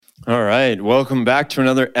All right, welcome back to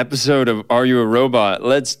another episode of Are You a Robot?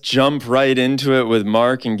 Let's jump right into it with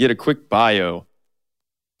Mark and get a quick bio.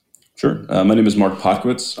 Sure. My name is Mark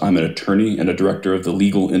Potkowitz. I'm an attorney and a director of the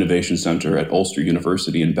Legal Innovation Center at Ulster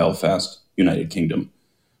University in Belfast, United Kingdom.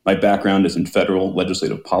 My background is in federal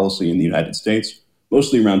legislative policy in the United States,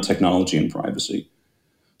 mostly around technology and privacy.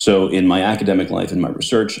 So in my academic life and my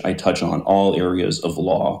research, I touch on all areas of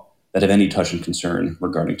law that have any touch and concern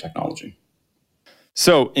regarding technology.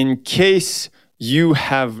 So in case you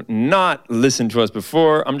have not listened to us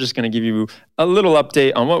before, I'm just going to give you a little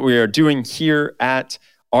update on what we are doing here at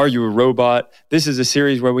Are You a Robot? This is a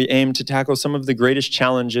series where we aim to tackle some of the greatest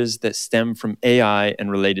challenges that stem from AI and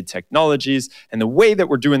related technologies. And the way that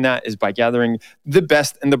we're doing that is by gathering the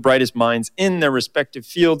best and the brightest minds in their respective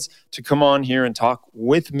fields to come on here and talk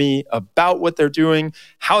with me about what they're doing,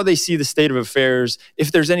 how they see the state of affairs, if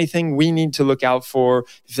there's anything we need to look out for,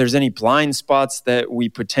 if there's any blind spots that we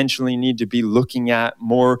potentially need to be looking at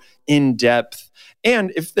more in depth,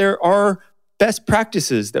 and if there are best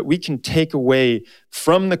practices that we can take away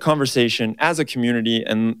from the conversation as a community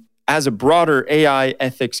and as a broader AI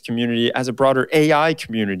ethics community, as a broader AI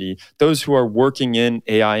community, those who are working in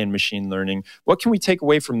AI and machine learning. What can we take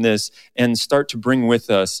away from this and start to bring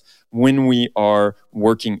with us when we are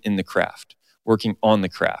working in the craft, working on the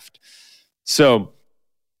craft? So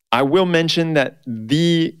I will mention that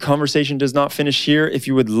the conversation does not finish here. If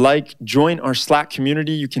you would like, join our Slack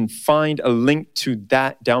community. You can find a link to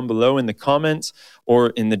that down below in the comments or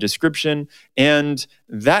in the description. And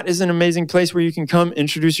that is an amazing place where you can come,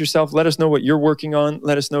 introduce yourself, let us know what you're working on.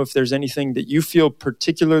 Let us know if there's anything that you feel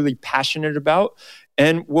particularly passionate about.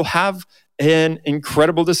 And we'll have an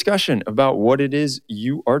incredible discussion about what it is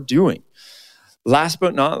you are doing. Last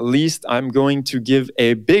but not least, I'm going to give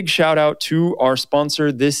a big shout out to our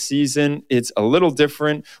sponsor this season. It's a little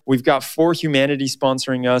different. We've got For Humanity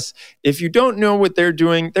sponsoring us. If you don't know what they're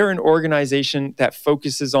doing, they're an organization that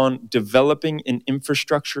focuses on developing an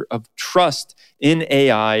infrastructure of trust in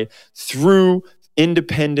AI through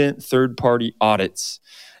independent third-party audits.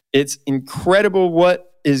 It's incredible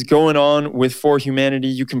what is going on with For Humanity.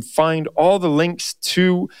 You can find all the links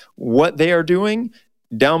to what they are doing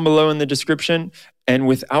down below in the description. And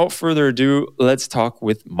without further ado, let's talk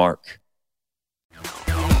with Mark.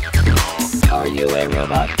 Are you a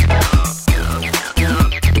robot?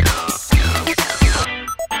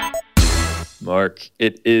 Mark,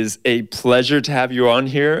 it is a pleasure to have you on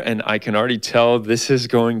here, and I can already tell this is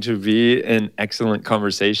going to be an excellent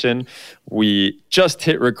conversation. We just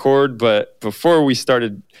hit record, but before we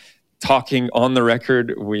started talking on the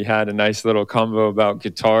record, we had a nice little convo about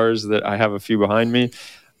guitars that I have a few behind me.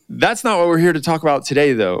 That's not what we're here to talk about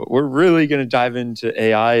today, though. We're really going to dive into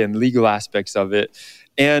AI and legal aspects of it.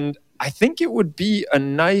 And I think it would be a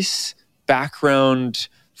nice background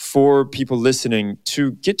for people listening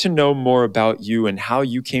to get to know more about you and how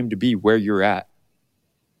you came to be where you're at.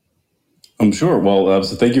 I'm sure. Well,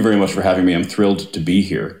 so thank you very much for having me. I'm thrilled to be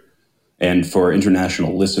here. And for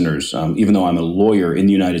international listeners, even though I'm a lawyer in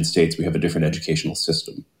the United States, we have a different educational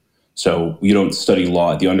system. So you don't study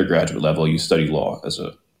law at the undergraduate level, you study law as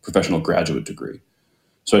a professional graduate degree.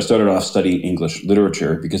 So I started off studying English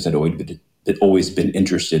literature because I'd always been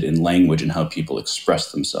interested in language and how people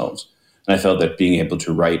express themselves. And I felt that being able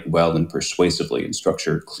to write well and persuasively and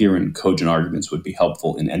structure clear and cogent arguments would be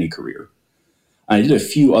helpful in any career. I did a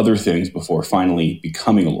few other things before finally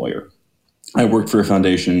becoming a lawyer. I worked for a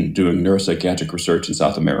foundation doing neuropsychiatric research in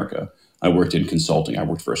South America. I worked in consulting. I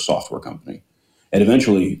worked for a software company. And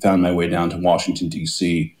eventually found my way down to Washington,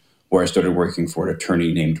 D.C., where I started working for an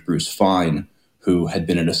attorney named Bruce Fein, who had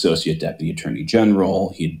been an associate deputy attorney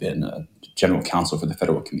general. He'd been a general counsel for the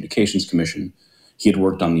Federal Communications Commission. He had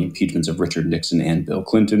worked on the impeachments of Richard Nixon and Bill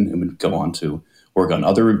Clinton and would go on to work on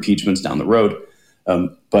other impeachments down the road.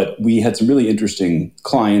 But we had some really interesting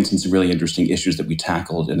clients and some really interesting issues that we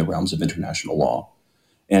tackled in the realms of international law.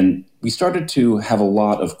 And we started to have a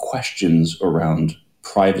lot of questions around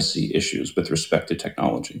privacy issues with respect to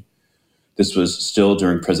technology. This was still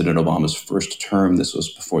during President Obama's first term. This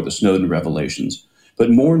was before the Snowden revelations. But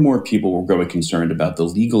more and more people were growing concerned about the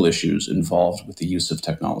legal issues involved with the use of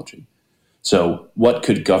technology. So what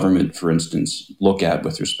could government, for instance, look at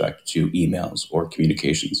with respect to emails or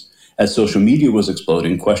communications? As social media was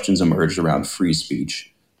exploding, questions emerged around free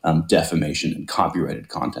speech, defamation, and copyrighted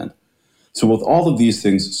content. So with all of these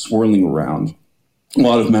things swirling around, a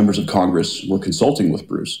lot of members of Congress were consulting with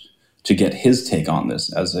Bruce to get his take on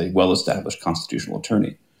this as a well-established constitutional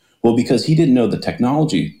attorney. Well, because he didn't know the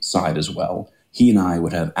technology side as well, he and I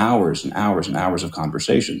would have hours and hours and hours of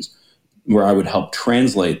conversations where I would help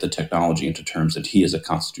translate the technology into terms that he as a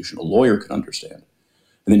constitutional lawyer could understand.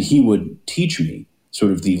 And then he would teach me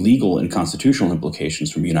sort of the legal and constitutional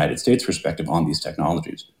implications from a United States perspective on these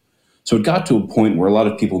technologies. So it got to a point where a lot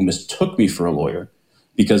of people mistook me for a lawyer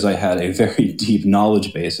because I had a very deep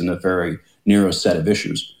knowledge base and a very narrow set of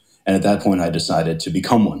issues. And at that point, I decided to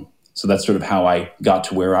become one. So that's sort of how I got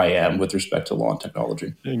to where I am with respect to law and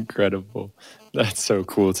technology. Incredible. That's so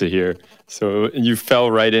cool to hear. So you fell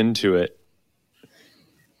right into it.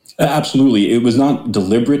 Absolutely. It was not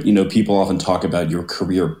deliberate. People often talk about your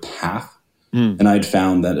career path. And I'd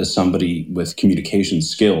found that as somebody with communication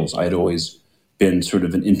skills, I'd always been sort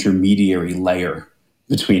of an intermediary layer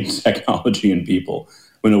between technology and people.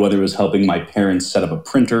 Whether it was helping my parents set up a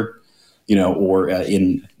printer, or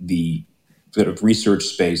in the sort of research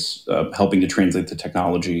space, helping to translate the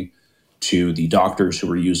technology to the doctors who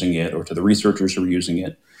were using it or to the researchers who were using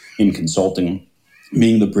it, in consulting,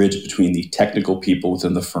 being the bridge between the technical people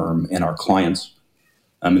within the firm and our clients.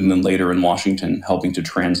 And then later in Washington, helping to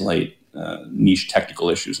translate niche technical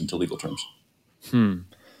issues into legal terms.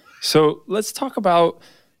 So let's talk about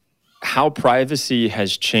how privacy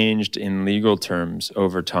has changed in legal terms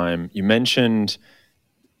over time. You mentioned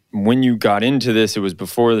when you got into this, it was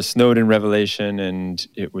before the Snowden revelation, and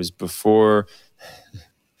it was before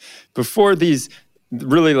these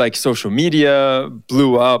really like social media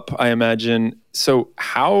blew up, I imagine. So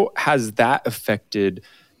how has that affected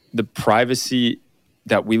the privacy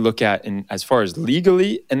that we look at in as far as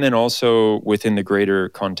legally, and then also within the greater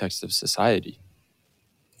context of society?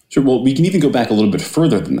 Sure. Well, we can even go back a little bit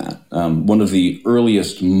further than that. One of the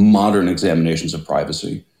earliest modern examinations of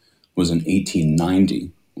privacy was in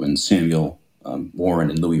 1890, when Samuel Warren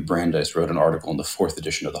and Louis Brandeis wrote an article in the 4th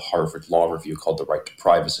edition of the Harvard Law Review called The Right to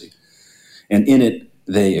Privacy. And in it,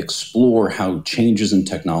 they explore how changes in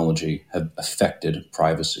technology have affected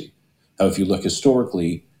privacy. Now, if you look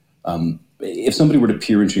historically, if somebody were to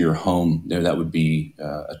peer into your home, that would be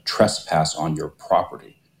a trespass on your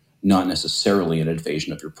property, not necessarily an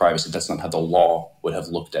invasion of your privacy. That's not how the law would have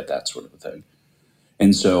looked at that sort of a thing.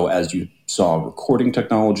 And so as you saw recording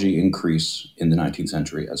technology increase in the 19th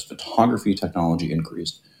century, as photography technology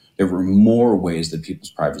increased, there were more ways that people's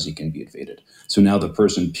privacy can be invaded. So now the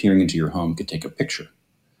person peering into your home could take a picture.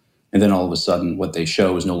 And then all of a sudden, what they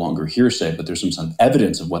show is no longer hearsay, but there's some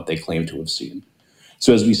evidence of what they claim to have seen.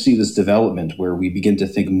 So as we see this development where we begin to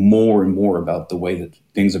think more and more about the way that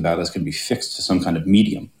things about us can be fixed to some kind of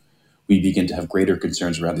medium, we begin to have greater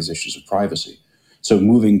concerns around these issues of privacy. So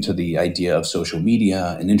moving to the idea of social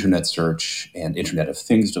media and internet search and Internet of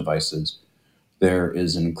Things devices, there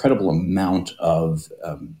is an incredible amount of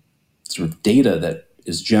sort of data that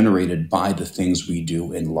is generated by the things we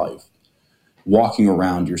do in life. Walking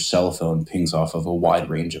around, your cell phone pings off of a wide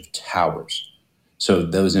range of towers. So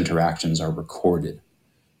those interactions are recorded.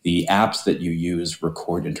 The apps that you use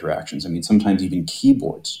record interactions. I mean, sometimes even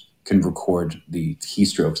keyboards can record the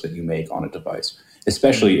keystrokes that you make on a device,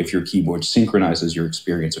 especially if your keyboard synchronizes your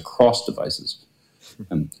experience across devices.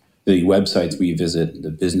 And the websites we visit,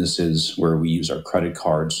 the businesses where we use our credit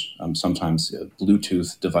cards, sometimes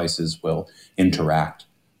Bluetooth devices will interact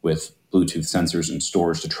with Bluetooth sensors in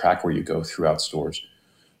stores to track where you go throughout stores.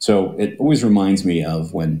 So it always reminds me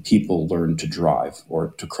of when people learn to drive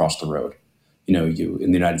or to cross the road. You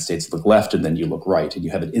in the United States look left and then you look right, and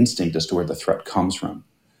you have an instinct as to where the threat comes from.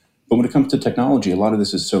 But when it comes to technology, a lot of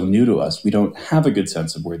this is so new to us, we don't have a good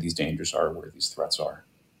sense of where these dangers are, where these threats are.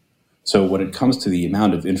 So when it comes to the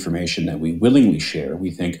amount of information that we willingly share, we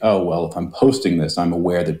think, oh, well, if I'm posting this, I'm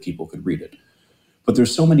aware that people could read it. But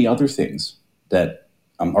there's so many other things that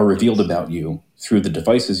are revealed about you through the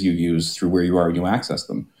devices you use, through where you are when you access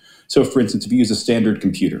them. So for instance, if you use a standard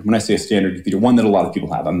computer, when I say a standard computer, one that a lot of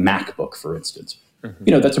people have, a MacBook, for instance,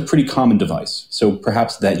 that's a pretty common device. So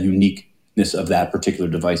perhaps that uniqueness of that particular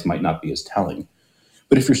device might not be as telling.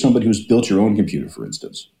 But if you're somebody who's built your own computer, for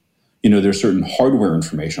instance, there's certain hardware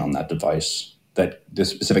information on that device, that the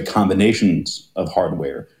specific combinations of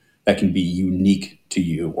hardware that can be unique to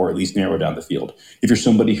you, or at least narrow down the field. If you're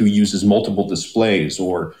somebody who uses multiple displays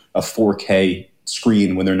or a 4K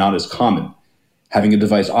screen when they're not as common, having a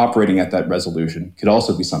device operating at that resolution could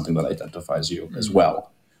also be something that identifies you as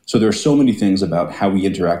well. So there are so many things about how we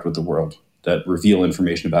interact with the world that reveal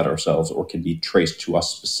information about ourselves or can be traced to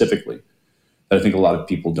us specifically that I think a lot of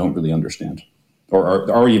people don't really understand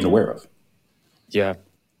or are even aware of. Yeah,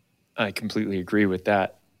 I completely agree with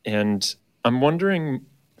that. And I'm wondering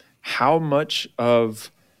how much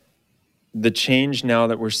of the change now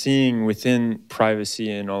that we're seeing within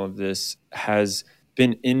privacy and all of this has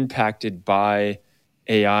been impacted by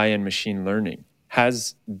AI and machine learning.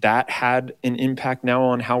 Has that had an impact now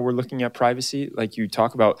on how we're looking at privacy? Like you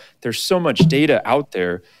talk about, there's so much data out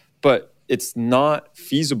there, but it's not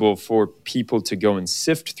feasible for people to go and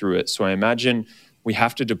sift through it. So I imagine we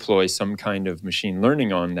have to deploy some kind of machine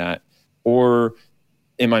learning on that, or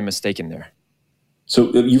am I mistaken there?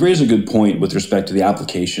 So you raise a good point with respect to the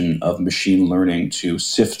application of machine learning to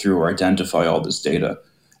sift through or identify all this data.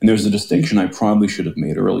 And there's a distinction I probably should have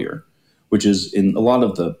made earlier, which is in a lot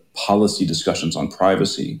of the policy discussions on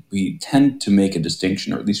privacy, we tend to make a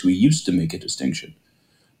distinction, or at least we used to make a distinction,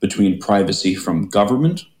 between privacy from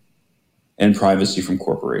government and privacy from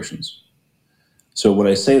corporations. So when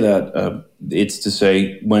I say that, it's to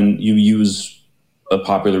say when you use a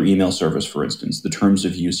popular email service, for instance, the terms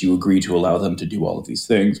of use, you agree to allow them to do all of these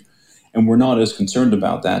things. And we're not as concerned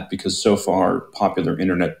about that because so far popular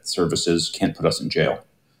internet services can't put us in jail.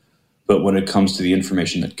 But when it comes to the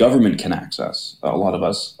information that government can access, a lot of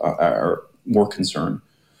us are more concerned.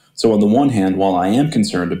 So on the one hand, while I am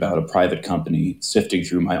concerned about a private company sifting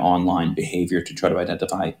through my online behavior to try to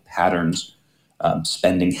identify patterns,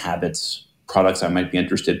 spending habits, products I might be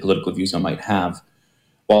interested, political views I might have,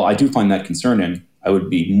 while I do find that concerning, I would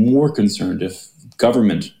be more concerned if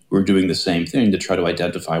government were doing the same thing to try to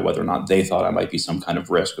identify whether or not they thought I might be some kind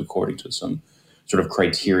of risk according to some sort of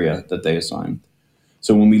criteria that they assign.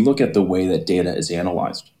 So when we look at the way that data is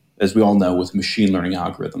analyzed, as we all know with machine learning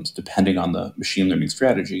algorithms, depending on the machine learning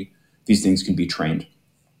strategy, these things can be trained.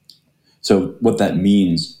 So what that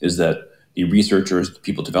means is that the researchers, the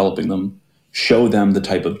people developing them, show them the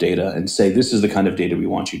type of data and say, this is the kind of data we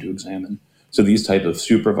want you to examine. So these type of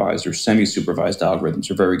supervised or semi-supervised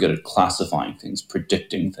algorithms are very good at classifying things,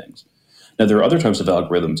 predicting things. Now, there are other types of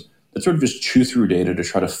algorithms that sort of just chew through data to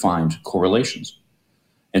try to find correlations.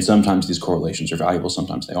 And sometimes these correlations are valuable,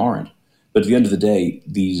 sometimes they aren't. But at the end of the day,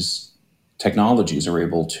 these technologies are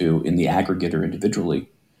able to, in the aggregate or individually,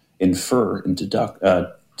 infer and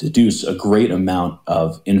deduce a great amount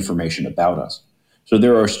of information about us. So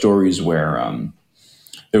there are stories where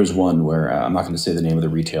there was one where I'm not going to say the name of the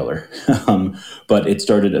retailer, but it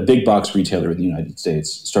started, a big box retailer in the United States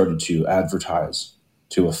started to advertise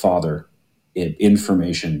to a father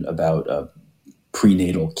information about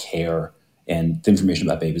prenatal care and information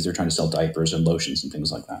about babies. They're trying to sell diapers and lotions and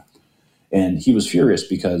things like that. And he was furious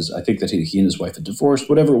because I think that he and his wife had divorced,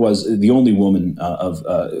 whatever it was. The only woman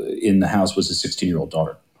in the house was his 16-year-old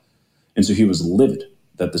daughter. And so he was livid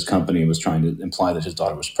that this company was trying to imply that his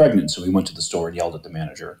daughter was pregnant. So he went to the store and yelled at the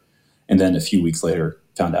manager. And then a few weeks later,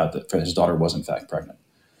 found out that his daughter was in fact pregnant.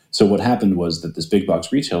 So what happened was that this big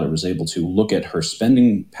box retailer was able to look at her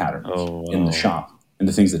spending patterns in the shop and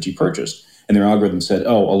the things that she purchased. And their algorithm said,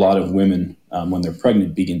 a lot of women, when they're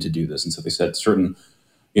pregnant, begin to do this. And so they said certain,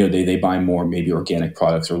 they buy more maybe organic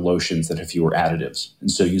products or lotions that have fewer additives.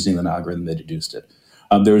 And so using an algorithm, they deduced it.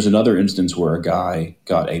 There was another instance where a guy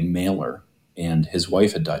got a mailer and his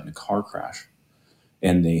wife had died in a car crash.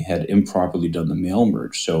 And they had improperly done the mail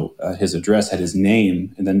merge. So his address had his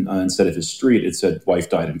name, and then instead of his street, it said wife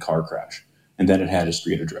died in car crash. And then it had his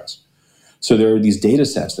street address. So there are these data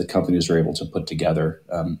sets that companies are able to put together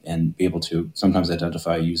and be able to sometimes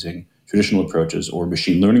identify using traditional approaches or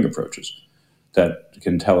machine learning approaches that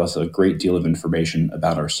can tell us a great deal of information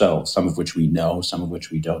about ourselves, some of which we know, some of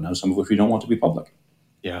which we don't know, some of which we don't want to be public.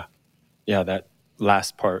 Yeah, that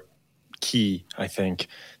last part, key, I think,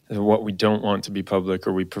 what we don't want to be public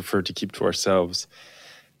or we prefer to keep to ourselves.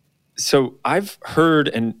 So I've heard,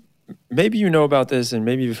 and maybe you know about this and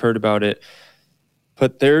maybe you've heard about it,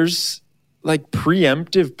 but there's like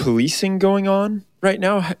preemptive policing going on right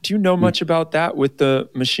now. Do you know much about that with the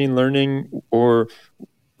machine learning, or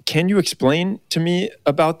can you explain to me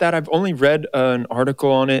about that? I've only read an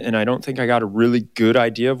article on it and I don't think I got a really good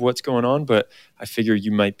idea of what's going on, but I figure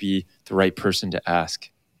you might be the right person to ask.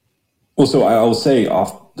 Well, so I'll say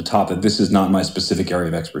off the top that this is not my specific area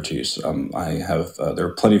of expertise. There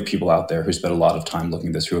are plenty of people out there who spend a lot of time looking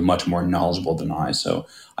at this who are much more knowledgeable than I. So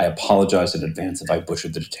I apologize in advance if I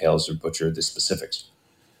butchered the details or butchered the specifics.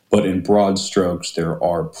 But in broad strokes, there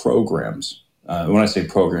are programs. When I say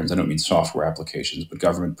programs, I don't mean software applications, but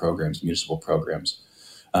government programs, municipal programs,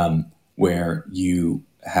 where you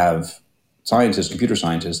have scientists, computer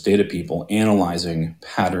scientists, data people analyzing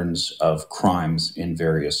patterns of crimes in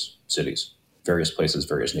various cities, various places,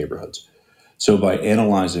 various neighborhoods. So by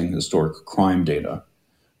analyzing historic crime data,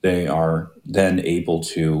 they are then able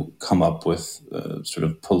to come up with sort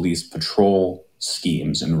of police patrol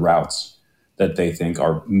schemes and routes that they think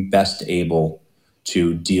are best able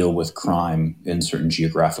to deal with crime in certain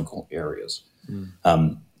geographical areas.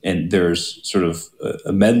 And there's sort of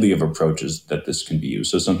a medley of approaches that this can be used.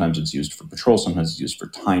 So sometimes it's used for patrol, sometimes it's used for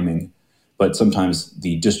timing, but sometimes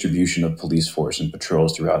the distribution of police force and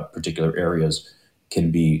patrols throughout particular areas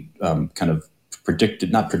can be kind of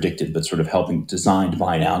not predicted, but sort of helping designed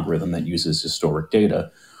by an algorithm that uses historic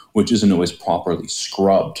data, which isn't always properly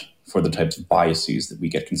scrubbed for the types of biases that we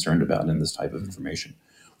get concerned about in this type of information.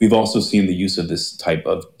 We've also seen the use of this type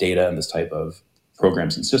of data and this type of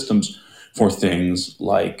programs and systems for things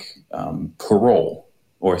like parole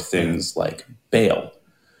or things like bail,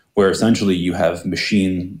 where essentially you have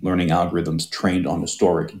machine learning algorithms trained on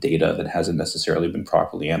historic data that hasn't necessarily been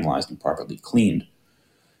properly analyzed and properly cleaned.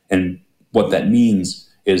 And what that means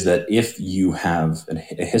is that if you have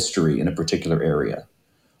a history in a particular area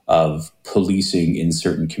of policing in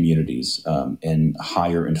certain communities and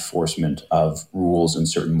higher enforcement of rules in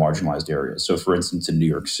certain marginalized areas. So for instance, in New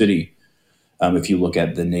York City, if you look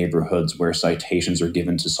at the neighborhoods where citations are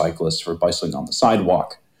given to cyclists for bicycling on the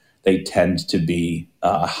sidewalk, they tend to be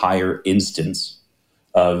a higher instance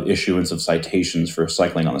of issuance of citations for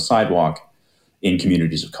cycling on the sidewalk in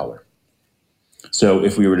communities of color. So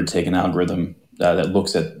if we were to take an algorithm that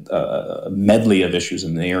looks at a medley of issues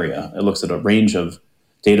in the area, it looks at a range of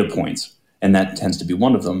data points, and that tends to be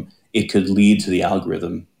one of them, it could lead to the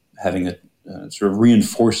algorithm having a sort of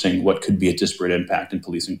reinforcing what could be a disparate impact in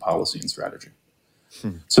policing policy and strategy.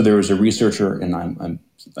 So there was a researcher, and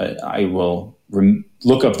I will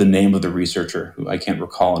look up the name of the researcher, who I can't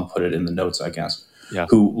recall and put it in the notes, I guess,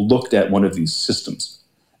 who looked at one of these systems.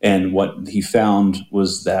 And what he found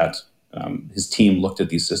was that his team looked at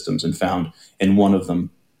these systems and found in one of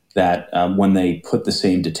them that when they put the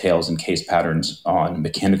same details and case patterns on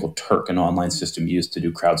Mechanical Turk, an online system used to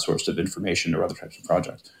do crowdsourced of information or other types of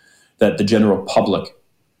projects, that the general public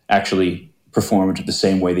actually performed the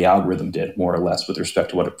same way the algorithm did, more or less, with respect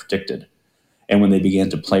to what it predicted. And when they began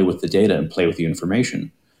to play with the data and play with the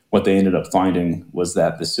information, what they ended up finding was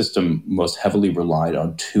that the system most heavily relied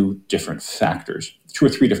on two or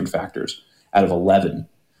three different factors out of 11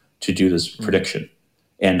 to do this prediction.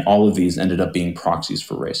 And all of these ended up being proxies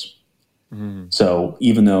for race. So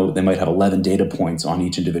even though they might have 11 data points on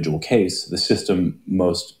each individual case, the system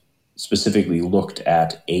most specifically looked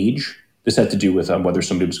at age. This had to do with whether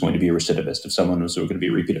somebody was going to be a recidivist, if someone was going to be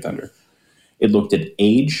a repeat offender. It looked at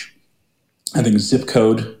age, I think zip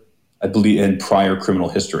code, I believe, and prior criminal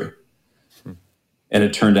history. And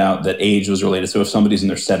it turned out that age was related. So if somebody's in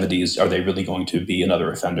their 70s, are they really going to be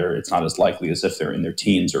another offender? It's not as likely as if they're in their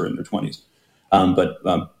teens or in their 20s. But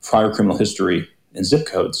prior criminal history and zip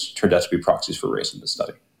codes turned out to be proxies for race in this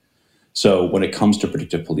study. So when it comes to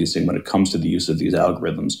predictive policing, when it comes to the use of these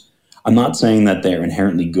algorithms, I'm not saying that they're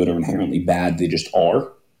inherently good or inherently bad. They just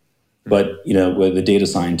are. But, where the data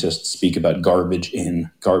scientists speak about garbage in,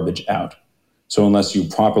 garbage out. So unless you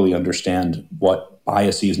properly understand what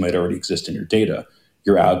biases might already exist in your data,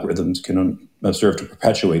 your algorithms can serve to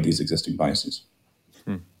perpetuate these existing biases.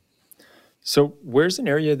 So where's an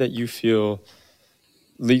area that you feel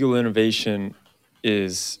legal innovation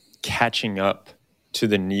is catching up to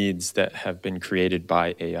the needs that have been created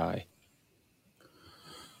by AI?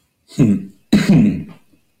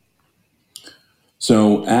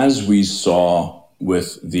 So as we saw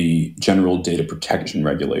with the General Data Protection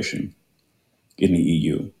Regulation in the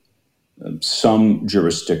EU, some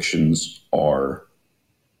jurisdictions are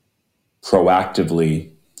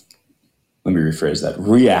reactively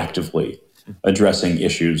addressing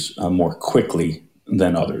issues more quickly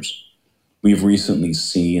than others. We've recently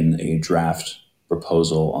seen a draft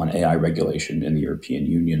proposal on AI regulation in the European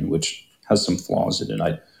Union, which has some flaws in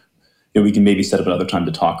it. We can maybe set up another time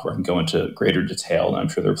to talk where I can go into greater detail, and I'm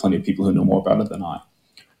sure there are plenty of people who know more about it than I.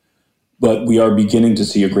 But we are beginning to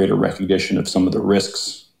see a greater recognition of some of the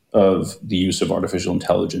risks of the use of artificial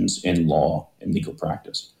intelligence in law and legal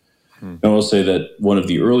practice. I will say that one of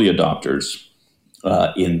the early adopters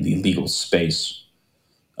in the legal space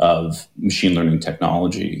of machine learning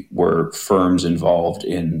technology were firms involved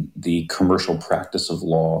in the commercial practice of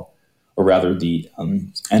law, or rather the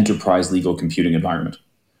enterprise legal computing environment.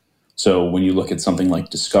 So when you look at something like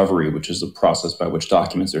discovery, which is the process by which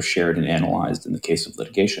documents are shared and analyzed in the case of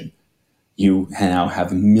litigation, you now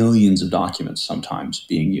have millions of documents sometimes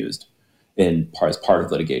being used as part of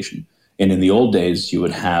litigation. And in the old days, you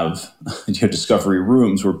would have discovery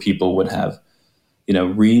rooms where people would have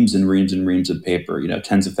reams and reams and reams of paper,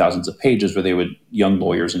 tens of thousands of pages where young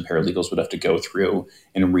lawyers and paralegals would have to go through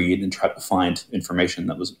and read and try to find information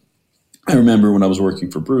that was. I remember when I was working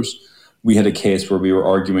for Bruce, we had a case where we were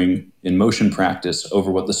arguing in motion practice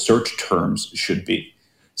over what the search terms should be.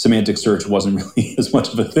 Semantic search wasn't really as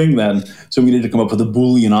much of a thing then, so we needed to come up with the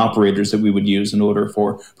Boolean operators that we would use in order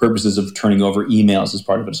for purposes of turning over emails as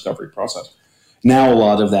part of a discovery process. Now a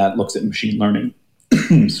lot of that looks at machine learning.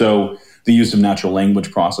 So the use of natural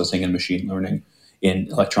language processing and machine learning in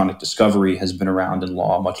electronic discovery has been around in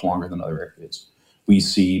law much longer than other areas. We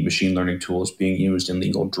see machine learning tools being used in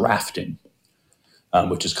legal drafting,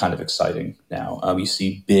 which is kind of exciting now. We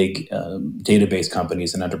see big database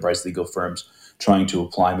companies and enterprise legal firms trying to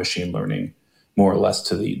apply machine learning more or less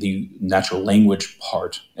to the natural language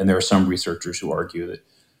part. And there are some researchers who argue that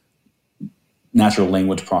natural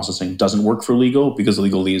language processing doesn't work for legal because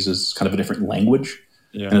legalese is kind of a different language.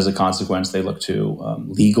 Yeah. And as a consequence, they look to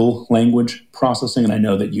legal language processing. And I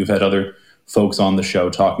know that you've had other folks on the show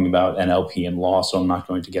talking about NLP and law, so I'm not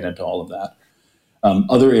going to get into all of that.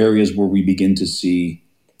 Other areas where we begin to see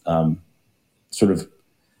sort of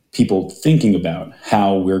people thinking about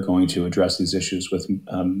how we're going to address these issues with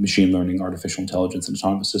machine learning, artificial intelligence, and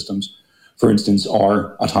autonomous systems, for instance,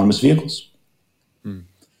 are autonomous vehicles.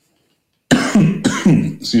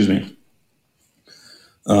 Excuse me.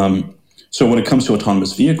 So when it comes to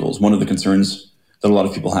autonomous vehicles, one of the concerns that a lot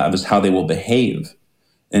of people have is how they will behave.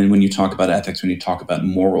 And when you talk about ethics, when you talk about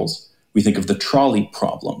morals, we think of the trolley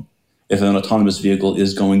problem. If an autonomous vehicle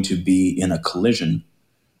is going to be in a collision,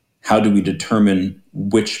 how do we determine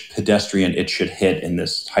which pedestrian it should hit in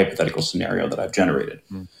this hypothetical scenario that I've generated?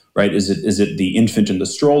 Right? Is it the infant in the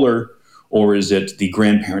stroller, or is it the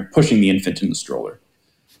grandparent pushing the infant in the stroller?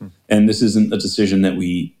 And this isn't a decision that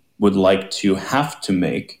we would like to have to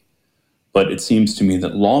make, but it seems to me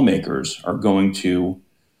that lawmakers are going to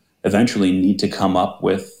eventually need to come up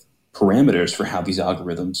with parameters for how these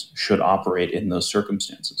algorithms should operate in those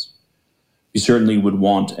circumstances. You certainly would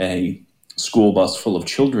want a school bus full of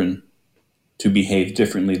children to behave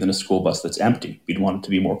differently than a school bus that's empty. You'd want it to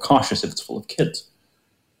be more cautious if it's full of kids.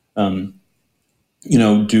 Do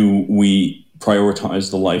we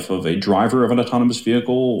prioritize the life of a driver of an autonomous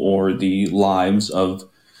vehicle or the lives of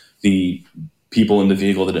the people in the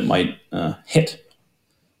vehicle that it might hit?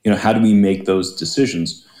 How do we make those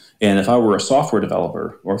decisions? And if I were a software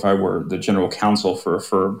developer, or if I were the general counsel for a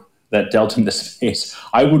firm that dealt in this space,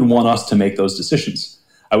 I would want us to make those decisions.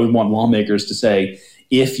 I would want lawmakers to say,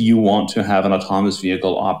 if you want to have an autonomous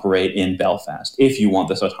vehicle operate in Belfast, if you want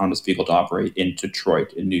this autonomous vehicle to operate in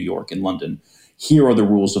Detroit, in New York, in London, here are the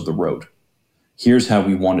rules of the road. Here's how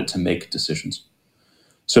we want it to make decisions.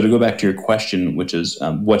 So to go back to your question, which is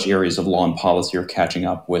which areas of law and policy are catching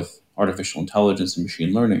up with artificial intelligence and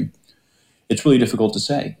machine learning, it's really difficult to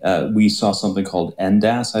say. We saw something called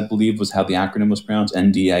NDAS, I believe was how the acronym was pronounced,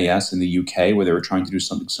 NDAS in the UK, where they were trying to do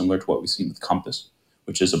something similar to what we've seen with Compass,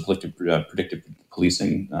 which is a predictive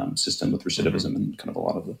policing system with recidivism and kind of a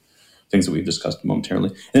lot of the things that we've discussed momentarily.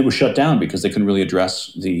 And it was shut down because they couldn't really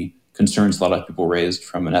address the concerns a lot of people raised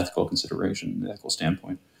from an ethical consideration, an ethical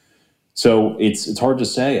standpoint. So it's hard to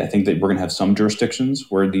say. I think that we're going to have some jurisdictions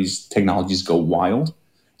where these technologies go wild,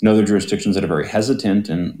 and other jurisdictions that are very hesitant,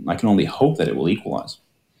 and I can only hope that it will equalize.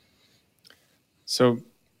 So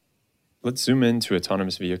let's zoom into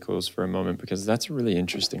autonomous vehicles for a moment, because that's a really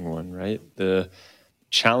interesting one, right? The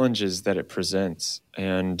challenges that it presents,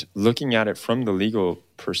 and looking at it from the legal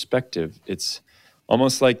perspective, it's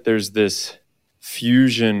almost like there's this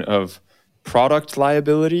fusion of product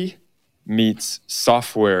liability meets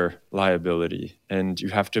software liability, and you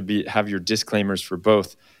have to have your disclaimers for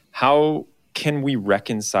both. How can we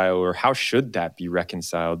reconcile, or how should that be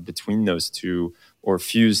reconciled between those two or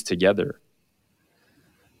fused together?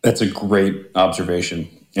 That's a great observation,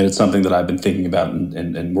 and it's something that I've been thinking about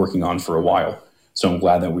and working on for a while. So I'm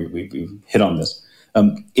glad that we hit on this.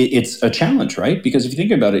 It's a challenge, right? Because if you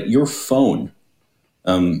think about it, your phone,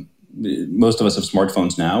 most of us have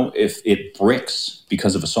smartphones now. If it bricks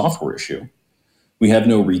because of a software issue, we have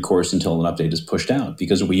no recourse until an update is pushed out,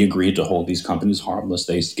 because we agreed to hold these companies harmless.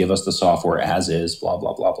 They give us the software as is, blah,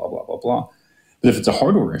 blah, blah, blah, blah, blah, blah. But if it's a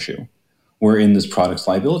hardware issue, we're in this product's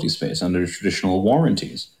liability space under traditional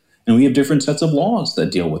warranties. And we have different sets of laws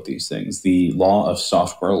that deal with these things. The law of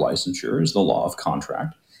software licensure is the law of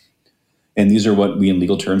contract. And these are what we in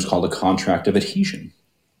legal terms call the contract of adhesion.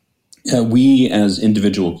 We as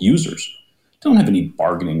individual users don't have any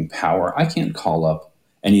bargaining power. I can't call up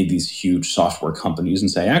any of these huge software companies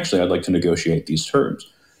and say, actually, I'd like to negotiate these terms.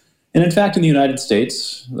 And in fact, in the United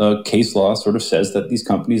States, case law sort of says that these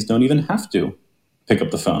companies don't even have to pick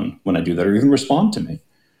up the phone when I do that or even respond to me.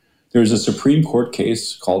 There's a Supreme Court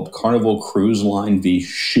case called Carnival Cruise Line v.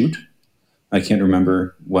 Shoot. I can't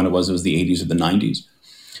remember when it was. It was the 80s or the 90s.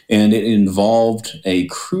 And it involved a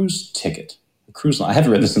cruise ticket. A cruise line. I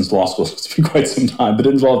haven't read this since law school, so it's been quite some time, but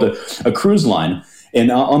it involved a cruise line. And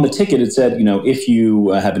on the ticket, it said, if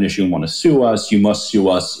you have an issue and want to sue us, you must sue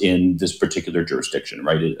us in this particular jurisdiction,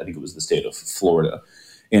 right? I think it was the state of Florida.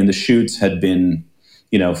 And the shoots had been,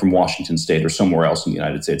 from Washington State or somewhere else in the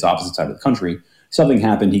United States, opposite side of the country. Something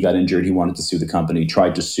happened, he got injured, he wanted to sue the company,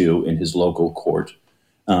 tried to sue in his local court.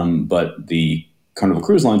 But the Carnival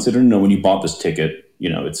Cruise Line said, no, when you bought this ticket,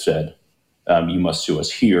 it said, you must sue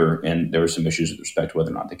us here. And there were some issues with respect to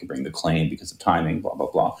whether or not they could bring the claim because of timing, blah,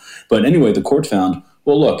 blah, blah. But anyway, the court found,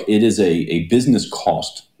 well, look, it is a business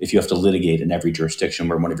cost if you have to litigate in every jurisdiction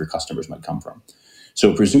where one of your customers might come from.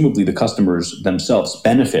 So presumably the customers themselves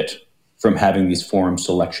benefit from having these forum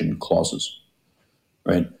selection clauses,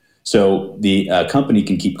 right? So the company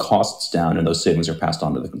can keep costs down and those savings are passed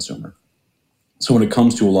on to the consumer. So when it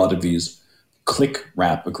comes to a lot of these click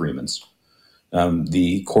wrap agreements,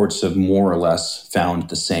 the courts have more or less found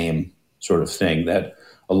the same sort of thing, that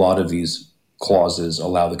a lot of these clauses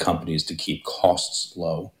allow the companies to keep costs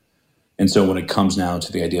low. And so when it comes now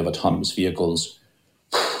to the idea of autonomous vehicles,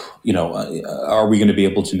 are we going to be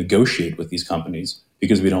able to negotiate with these companies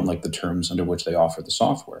because we don't like the terms under which they offer the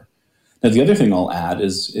software? Now, the other thing I'll add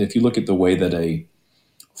is if you look at the way that a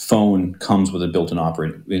phone comes with a built-in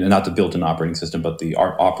not the built-in operating system, but the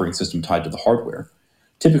operating system tied to the hardware,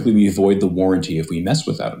 typically we avoid the warranty if we mess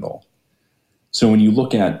with that at all. So when you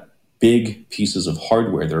look at big pieces of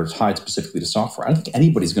hardware that are tied specifically to software, I don't think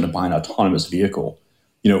anybody's going to buy an autonomous vehicle,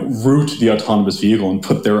 root the autonomous vehicle and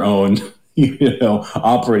put their own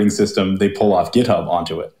operating system they pull off GitHub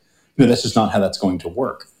onto it. That's just not how that's going to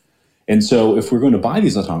work. And so if we're going to buy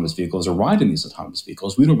these autonomous vehicles or ride in these autonomous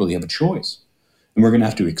vehicles, we don't really have a choice. And we're going to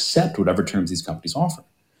have to accept whatever terms these companies offer.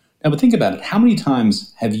 Now, but think about it. How many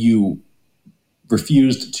times have you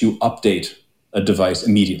refused to update a device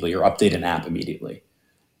immediately or update an app immediately?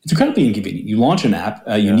 It's incredibly inconvenient. You launch an app,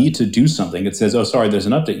 you need to do something. It says, oh, sorry, there's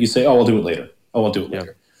an update. You say, oh, I'll do it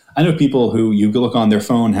later. I know people who you look on their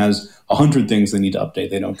phone has 100 things they need to update.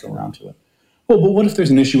 They don't go around to it. Well, but what if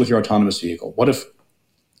there's an issue with your autonomous vehicle? What if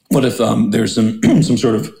there's some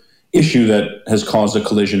sort of issue that has caused a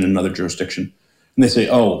collision in another jurisdiction? And they say,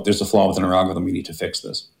 oh, there's a flaw within our algorithm. We need to fix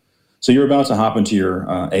this. So you're about to hop into your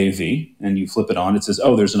AV and you flip it on. It says,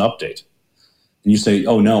 oh, there's an update. And you say,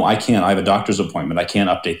 oh, no, I can't. I have a doctor's appointment. I can't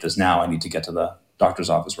update this now. I need to get to the doctor's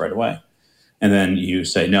office right away. And then you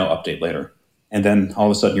say, no, update later. And then all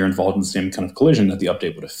of a sudden you're involved in the same kind of collision that the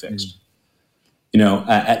update would have fixed.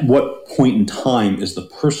 At what point in time is the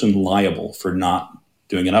person liable for not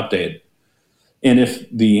doing an update? And if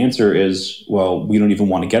the answer is, well, we don't even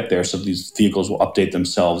want to get there, so these vehicles will update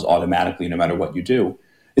themselves automatically no matter what you do,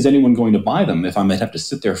 is anyone going to buy them if I might have to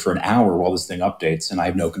sit there for an hour while this thing updates and I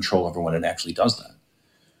have no control over when it actually does that?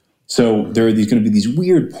 So there are going to be these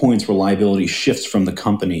weird points where liability shifts from the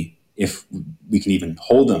company, if we can even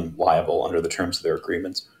hold them liable under the terms of their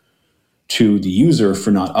agreements, to the user for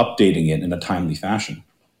not updating it in a timely fashion.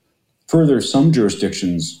 Further, some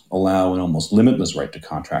jurisdictions allow an almost limitless right to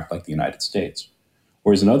contract, like the United States.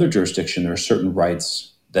 Whereas in other jurisdictions, there are certain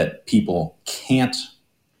rights that people can't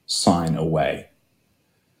sign away.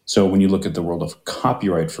 So when you look at the world of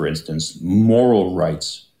copyright, for instance, moral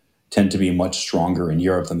rights tend to be much stronger in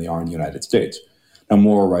Europe than they are in the United States. Now,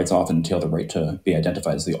 moral rights often entail the right to be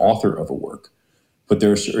identified as the author of a work, but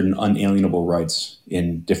there are certain unalienable rights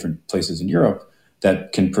in different places in Europe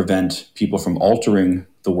that can prevent people from altering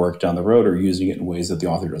the work down the road or using it in ways that the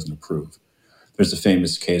author doesn't approve. There's a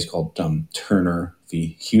famous case called Turner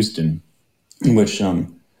v. Houston, in which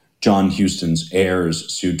John Huston's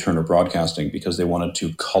heirs sued Turner Broadcasting because they wanted to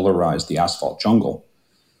colorize the Asphalt Jungle.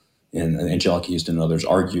 And Angelica Houston and others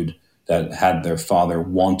argued that had their father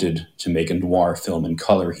wanted to make a noir film in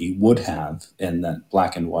color, he would have, and that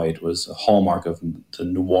black and white was a hallmark of the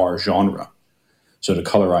noir genre. So to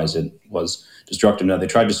colorize it was destructive. Now, they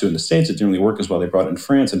tried to sue in the States. It didn't really work as well. They brought it in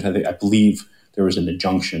France, and I believe there was an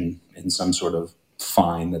injunction in some sort of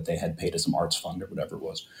fine that they had paid to some arts fund or whatever it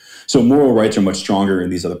was. So moral rights are much stronger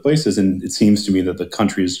in these other places, and it seems to me that the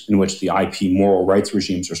countries in which the IP moral rights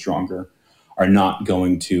regimes are stronger are not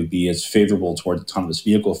going to be as favorable towards autonomous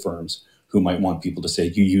vehicle firms who might want people to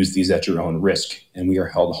say, you use these at your own risk, and we are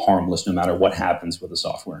held harmless no matter what happens with the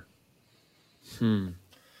software.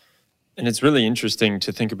 And it's really interesting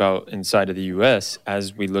to think about inside of the US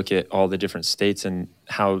as we look at all the different states and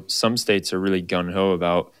how some states are really gung-ho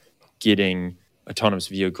about getting autonomous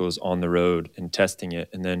vehicles on the road and testing it.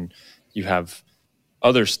 And then you have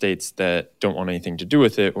other states that don't want anything to do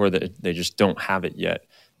with it or that they just don't have it yet.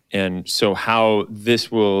 And so how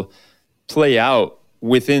this will play out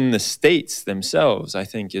within the states themselves, I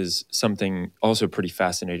think, is something also pretty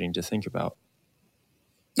fascinating to think about.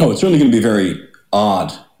 Oh, it's certainly going to be very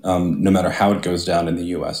odd, no matter how it goes down in the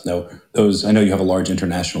U.S. I know you have a large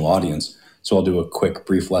international audience, so I'll do a quick,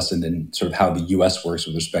 brief lesson in sort of how the U.S. works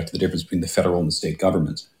with respect to the difference between the federal and the state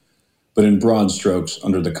governments. But in broad strokes,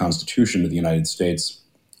 under the Constitution of the United States,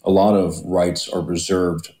 a lot of rights are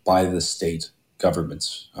reserved by the state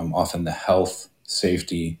governments, often the health,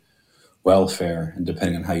 safety, welfare, and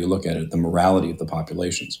depending on how you look at it, the morality of the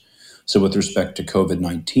populations. So with respect to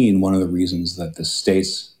COVID-19, one of the reasons that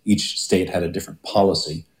each state had a different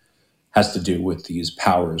policy has to do with these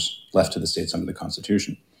powers left to the states under the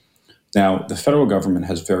Constitution. Now, the federal government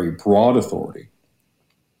has very broad authority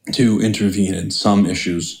to intervene in some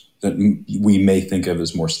issues that we may think of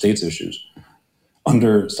as more states' issues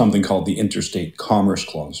under something called the Interstate Commerce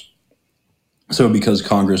Clause. So because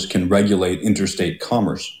Congress can regulate interstate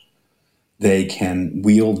commerce, they can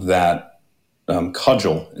wield that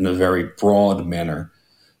cudgel in a very broad manner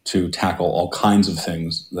to tackle all kinds of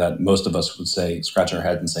things that most of us would say, scratch our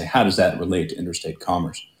head and say, how does that relate to interstate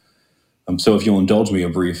commerce? So if you'll indulge me a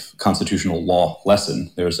brief constitutional law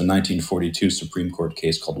lesson, there's a 1942 Supreme Court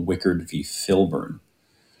case called Wickard v. Filburn,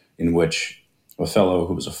 in which a fellow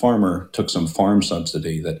who was a farmer took some farm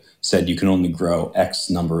subsidy that said you can only grow X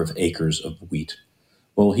number of acres of wheat.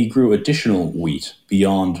 Well, he grew additional wheat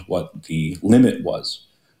beyond what the limit was,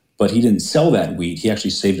 but he didn't sell that wheat. He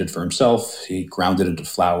actually saved it for himself. He ground it into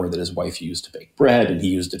flour that his wife used to bake bread, and he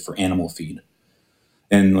used it for animal feed.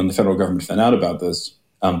 And when the federal government found out about this,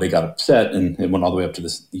 they got upset, and it went all the way up to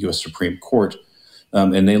the U.S. Supreme Court.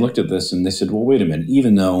 And they looked at this and they said, well, wait a minute,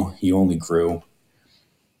 even though you only grew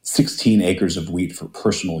 16 acres of wheat for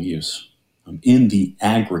personal use, in the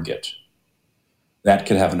aggregate, that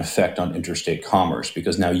could have an effect on interstate commerce,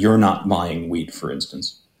 because now you're not buying wheat, for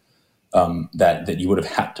instance, that you would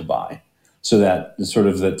have had to buy. So that sort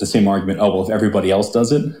of the same argument, oh, well, if everybody else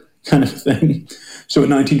does it, kind of thing. So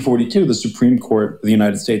in 1942, the Supreme Court of the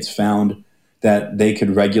United States found that they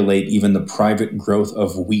could regulate even the private growth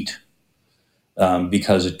of wheat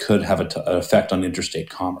because it could have an effect on interstate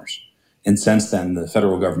commerce. And since then, the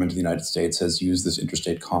federal government of the United States has used this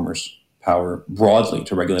interstate commerce power broadly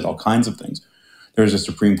to regulate all kinds of things. There's a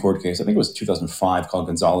Supreme Court case, I think it was 2005, called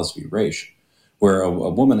Gonzalez v. Raich, where a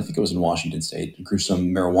woman, I think it was in Washington State, grew some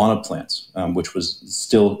marijuana plants, which was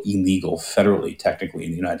still illegal federally, technically,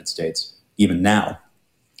 in the United States, even now.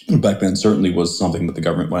 Back then, certainly was something that the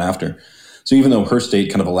government went after. So even though her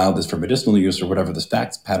state kind of allowed this for medicinal use or whatever the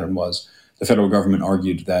fact pattern was, the federal government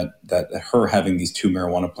argued that her having these 2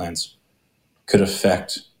 marijuana plants could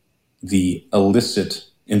affect the illicit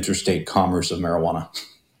interstate commerce of marijuana.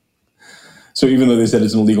 So even though they said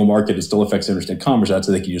it's an illegal market, it still affects interstate commerce. That's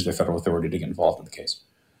how they can use their federal authority to get involved in the case.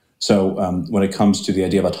 So when it comes to the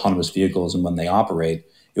idea of autonomous vehicles and when they operate,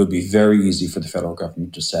 it would be very easy for the federal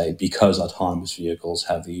government to say, because autonomous vehicles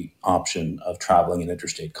have the option of traveling in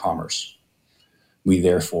interstate commerce, we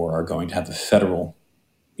therefore are going to have a federal,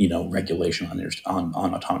 regulation on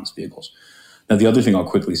autonomous vehicles. Now, the other thing I'll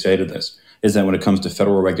quickly say to this is that when it comes to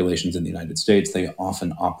federal regulations in the United States, they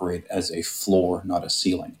often operate as a floor, not a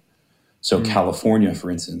ceiling. So California, for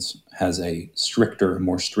instance, has a stricter,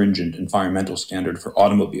 more stringent environmental standard for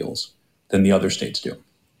automobiles than the other states do.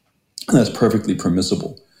 And that's perfectly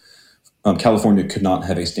permissible. California could not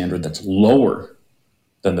have a standard that's lower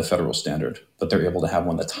than the federal standard, but they're able to have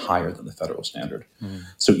one that's higher than the federal standard.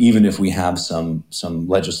 So even if we have some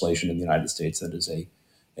legislation in the United States that is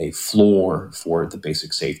a floor for the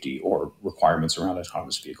basic safety or requirements around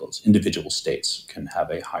autonomous vehicles, individual states can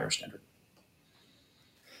have a higher standard.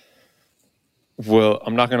 Well,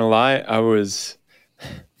 I'm not going to lie. I was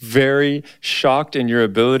very shocked in your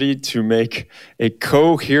ability to make a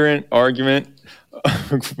coherent argument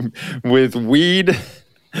with weed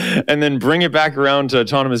and then bring it back around to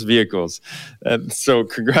autonomous vehicles. So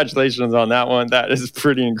congratulations on that one. That is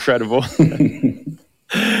pretty incredible.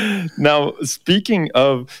 Now, speaking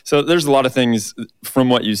of, so there's a lot of things from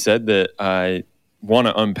what you said that I want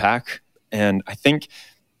to unpack. And I think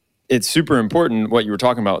it's super important what you were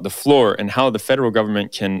talking about, the floor and how the federal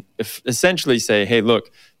government can essentially say, hey,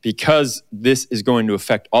 look, because this is going to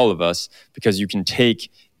affect all of us, because you can take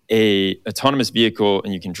a autonomous vehicle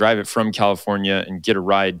and you can drive it from California and get a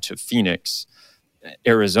ride to Phoenix,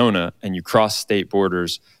 Arizona, and you cross state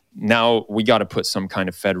borders. Now we got to put some kind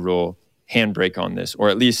of federal handbrake on this, or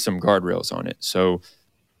at least some guardrails on it. So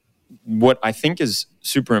what I think is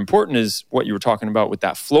super important is what you were talking about with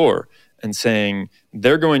that floor and saying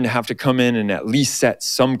they're going to have to come in and at least set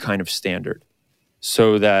some kind of standard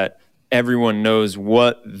so that everyone knows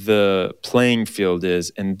what the playing field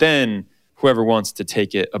is. And then whoever wants to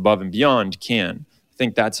take it above and beyond can. I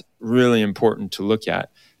think that's really important to look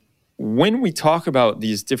at. When we talk about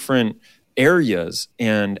these different areas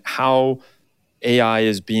and how AI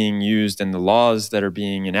is being used and the laws that are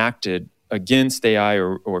being enacted against AI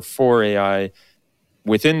or for AI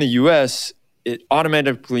within the US, it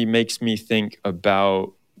automatically makes me think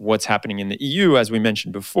about what's happening in the EU, as we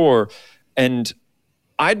mentioned before. And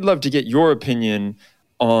I'd love to get your opinion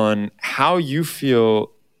on how you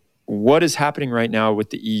feel what is happening right now with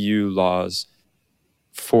the EU laws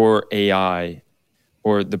for AI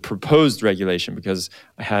or the proposed regulation, because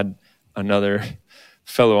I had another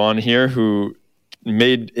fellow on here who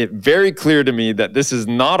made it very clear to me that this is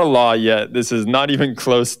not a law yet. This is not even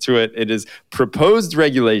close to it. It is proposed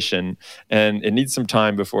regulation, and it needs some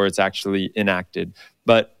time before it's actually enacted.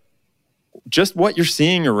 But just what you're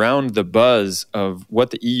seeing around the buzz of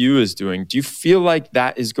what the EU is doing, do you feel like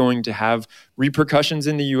that is going to have repercussions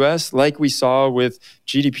in the US like we saw with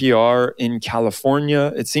GDPR in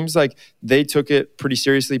California? It seems like they took it pretty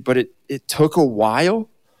seriously, but it took a while.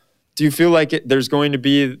 Do you feel like there's going to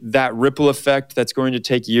be that ripple effect that's going to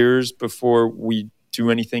take years before we do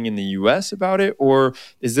anything in the US about it? Or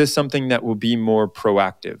is this something that will be more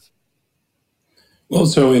proactive? Well,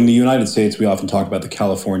 so in the United States, we often talk about the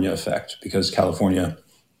California effect because California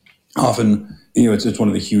often, it's one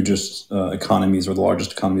of the hugest economies or the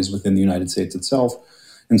largest economies within the United States itself.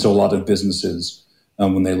 And so a lot of businesses,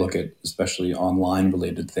 when they look at especially online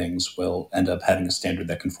related things, will end up having a standard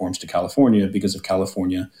that conforms to California because if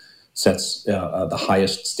California sets the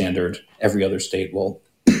highest standard, every other state will,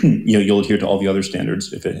 you'll adhere to all the other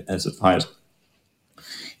standards if it has the highest.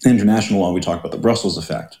 In international law, we talk about the Brussels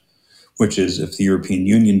effect, which is if the European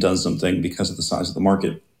Union does something because of the size of the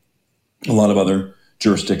market, a lot of other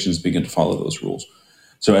jurisdictions begin to follow those rules.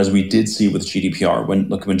 So as we did see with GDPR, when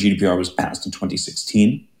GDPR was passed in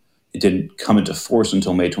 2016, it didn't come into force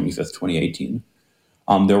until May 25th, 2018.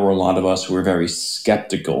 There were a lot of us who were very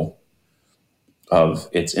skeptical of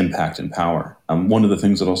its impact and power. One of the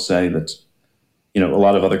things that I'll say that, a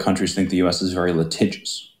lot of other countries think the US is very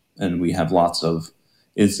litigious, and we have lots of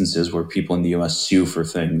instances where people in the US sue for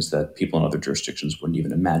things that people in other jurisdictions wouldn't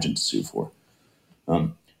even imagine to sue for.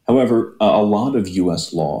 However, a lot of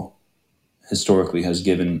US law historically has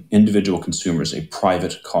given individual consumers a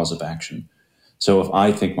private cause of action. So if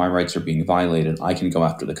I think my rights are being violated, I can go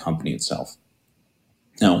after the company itself.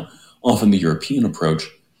 Now, often the European approach,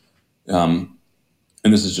 and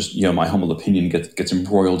this is just my humble opinion, gets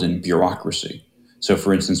embroiled in bureaucracy. So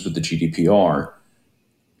for instance, with the GDPR,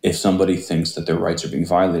 if somebody thinks that their rights are being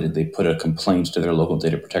violated, they put a complaint to their local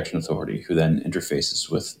data protection authority, who then interfaces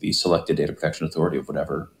with the selected data protection authority of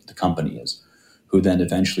whatever the company is, who then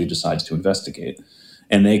eventually decides to investigate.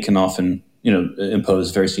 And they can often, impose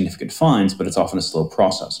very significant fines, but it's often a slow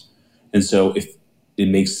process. And so if it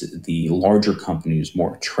makes the larger companies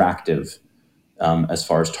more attractive as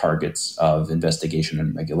far as targets of investigation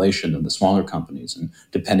and regulation than the smaller companies. And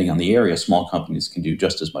depending on the area, small companies can do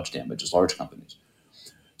just as much damage as large companies.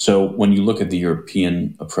 So when you look at the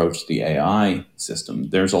European approach to the AI system,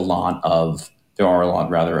 there are a lot of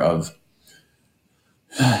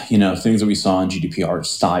things that we saw in GDPR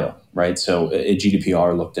style, right? So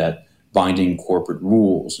GDPR looked at binding corporate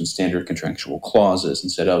rules and standard contractual clauses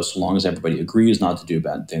and said, so long as everybody agrees not to do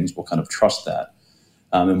bad things, we'll kind of trust that.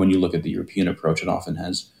 And when you look at the European approach, it often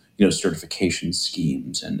has, certification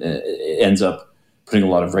schemes, and it ends up putting a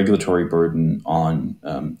lot of regulatory burden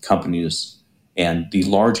on companies. And the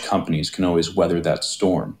large companies can always weather that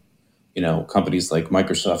storm. Companies like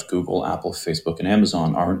Microsoft, Google, Apple, Facebook, and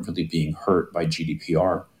Amazon aren't really being hurt by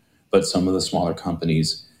GDPR, but some of the smaller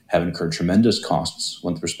companies have incurred tremendous costs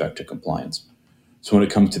with respect to compliance. So when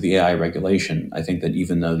it comes to the AI regulation, I think that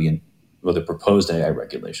even though the proposed AI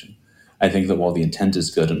regulation, I think that while the intent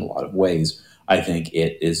is good in a lot of ways, I think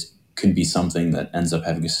can be something that ends up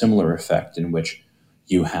having a similar effect in which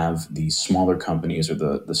you have the smaller companies or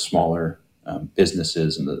the smaller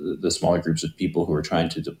businesses and the smaller groups of people who are trying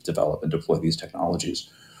to develop and deploy these technologies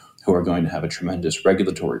who are going to have a tremendous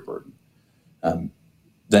regulatory burden.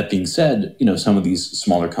 That being said, some of these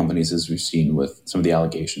smaller companies, as we've seen with some of the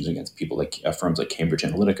allegations against people like firms like Cambridge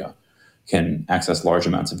Analytica, can access large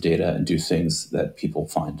amounts of data and do things that people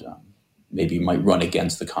find maybe might run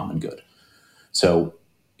against the common good. So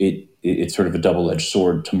it's sort of a double-edged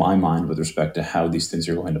sword to my mind with respect to how these things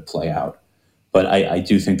are going to play out. But I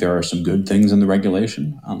do think there are some good things in the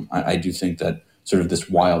regulation. I do think that sort of this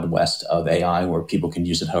wild west of AI where people can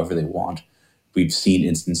use it however they want. We've seen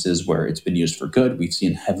instances where it's been used for good. We've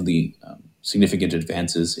seen heavily significant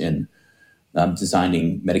advances in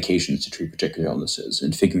designing medications to treat particular illnesses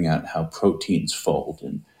and figuring out how proteins fold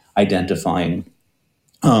and identifying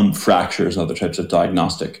fractures and other types of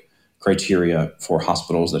diagnostic criteria for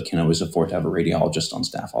hospitals that can't always afford to have a radiologist on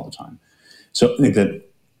staff all the time. So I think that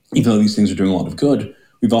even though these things are doing a lot of good,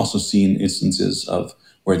 we've also seen instances of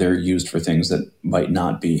where they're used for things that might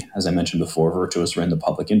not be, as I mentioned before, virtuous or in the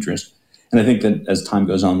public interest. And I think that as time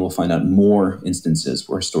goes on, we'll find out more instances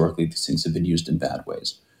where historically these things have been used in bad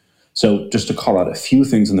ways. So just to call out a few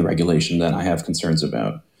things in the regulation that I have concerns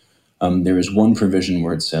about, there is one provision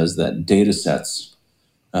where it says that data sets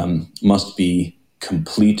must be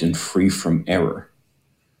complete and free from error.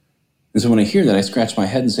 And so when I hear that, I scratch my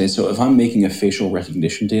head and say, so if I'm making a facial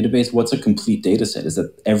recognition database, what's a complete data set? Is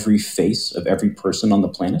that every face of every person on the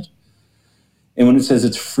planet? And when it says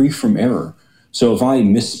it's free from error, so if I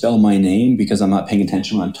misspell my name because I'm not paying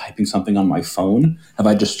attention when I'm typing something on my phone, have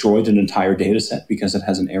I destroyed an entire data set because it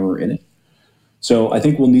has an error in it? So I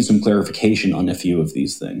think we'll need some clarification on a few of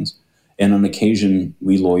these things. And on occasion,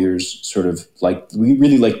 we lawyers we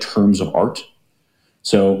really like terms of art.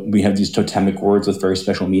 So we have these totemic words with very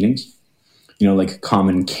special meanings. Like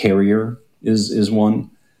common carrier is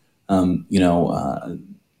one.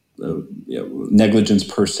 Negligence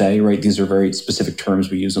per se, right? These are very specific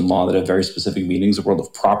terms we use in law that have very specific meanings. The world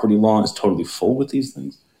of property law is totally full with these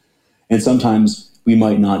things. And sometimes we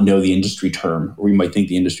might not know the industry term, or we might think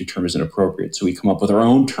the industry term is inappropriate. So we come up with our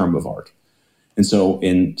own term of art. And so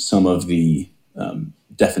in some of the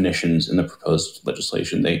definitions in the proposed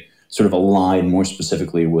legislation, they sort of align more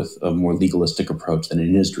specifically with a more legalistic approach than an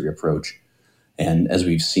industry approach. And as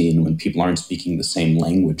we've seen, when people aren't speaking the same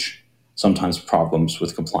language, sometimes problems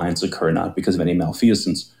with compliance occur, not because of any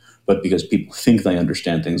malfeasance, but because people think they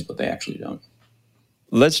understand things, but they actually don't.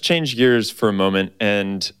 Let's change gears for a moment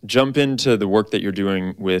and jump into the work that you're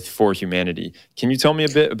doing with For Humanity. Can you tell me a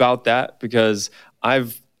bit about that? Because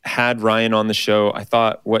I've had Ryan on the show. I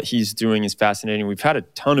thought what he's doing is fascinating. We've had a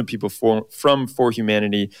ton of people from For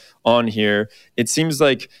Humanity on here. It seems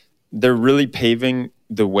like they're really paving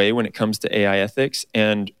the way when it comes to AI ethics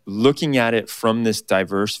and looking at it from this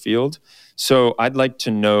diverse field. So I'd like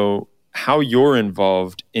to know how you're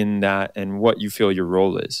involved in that and what you feel your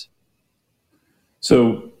role is.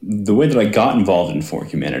 So the way that I got involved in For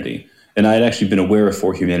Humanity, and I had actually been aware of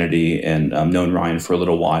For Humanity and known Ryan for a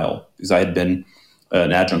little while, because I had been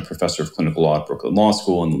an adjunct professor of clinical law at Brooklyn Law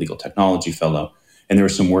School and the legal technology fellow. And there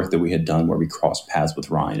was some work that we had done where we crossed paths with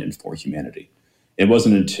Ryan and For Humanity. It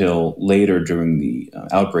wasn't until later during the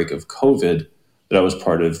outbreak of COVID that I was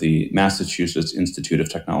part of the Massachusetts Institute of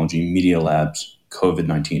Technology Media Lab's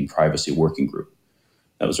COVID-19 Privacy Working Group.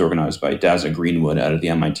 That was organized by Daza Greenwood out of the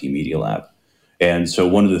MIT Media Lab. And so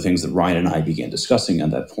one of the things that Ryan and I began discussing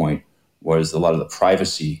at that point was a lot of the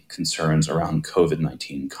privacy concerns around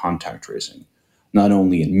COVID-19 contact tracing, not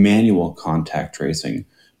only in manual contact tracing,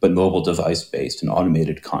 but mobile device-based and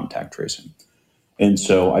automated contact tracing. And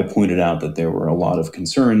so I pointed out that there were a lot of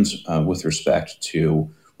concerns with respect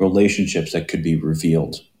to relationships that could be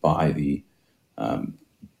revealed by the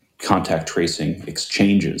contact tracing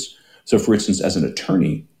exchanges. So for instance, as an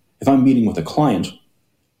attorney, if I'm meeting with a client,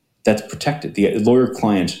 that's protected. The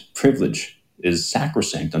lawyer-client privilege is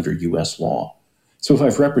sacrosanct under US law. So if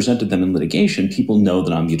I've represented them in litigation, people know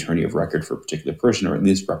that I'm the attorney of record for a particular person, or at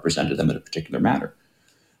least represented them in a particular matter.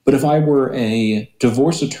 But if I were a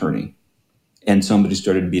divorce attorney and somebody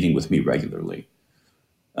started meeting with me regularly,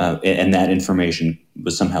 and that information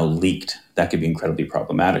was somehow leaked, that could be incredibly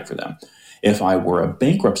problematic for them. If I were a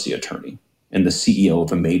bankruptcy attorney and the CEO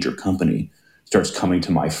of a major company starts coming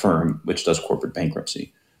to my firm, which does corporate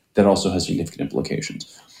bankruptcy, that also has significant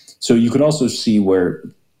implications. So you could also see where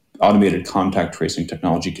automated contact tracing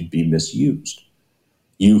technology could be misused.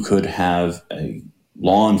 You could have a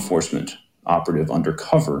law enforcement operative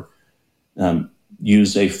undercover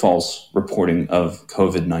use a false reporting of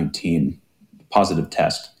COVID-19 positive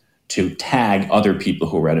test to tag other people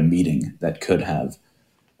who were at a meeting that could have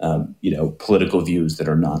political views that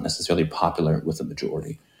are not necessarily popular with the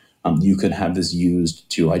majority. You could have this used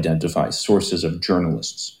to identify sources of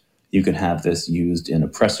journalists. You could have this used in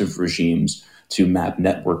oppressive regimes to map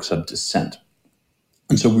networks of dissent.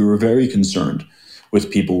 And so we were very concerned with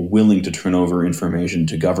people willing to turn over information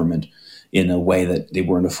to government in a way that they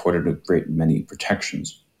weren't afforded a great many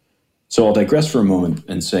protections. So I'll digress for a moment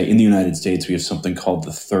and say in the United States, we have something called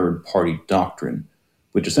the third-party doctrine,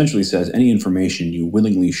 which essentially says any information you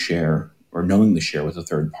willingly share or knowingly share with a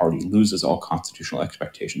third party loses all constitutional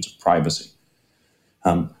expectations of privacy.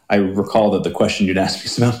 I recall that the question you'd asked me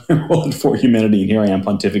is about my role in For Humanity, and here I am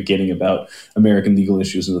pontificating about American legal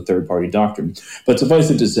issues and the third-party doctrine. But suffice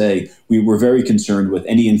it to say, we were very concerned with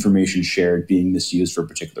any information shared being misused for a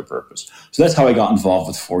particular purpose. So that's how I got involved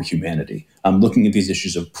with For Humanity. I'm looking at these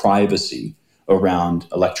issues of privacy around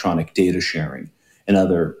electronic data sharing and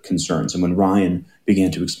other concerns. And when Ryan began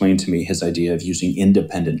to explain to me his idea of using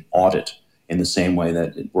independent audit in the same way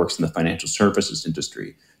that it works in the financial services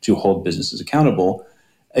industry to hold businesses accountable,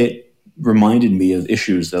 it reminded me of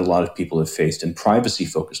issues that a lot of people have faced in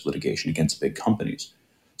privacy-focused litigation against big companies.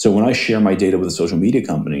 So when I share my data with a social media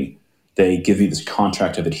company, they give me this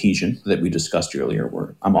contract of adhesion that we discussed earlier,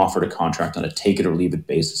 where I'm offered a contract on a take-it-or-leave-it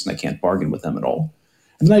basis, and I can't bargain with them at all.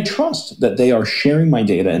 And then I trust that they are sharing my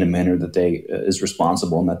data in a manner that is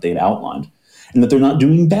responsible and that they've outlined, and that they're not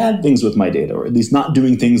doing bad things with my data, or at least not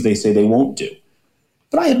doing things they say they won't do.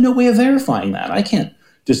 But I have no way of verifying that. I can't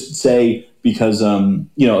just say, because a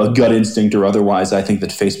gut instinct or otherwise, I think that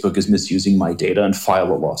Facebook is misusing my data and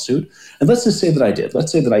file a lawsuit. And let's just say that I did.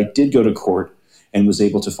 Let's say that I did go to court and was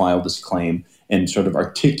able to file this claim and sort of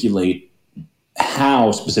articulate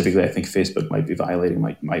how specifically I think Facebook might be violating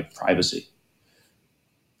my privacy.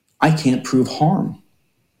 I can't prove harm.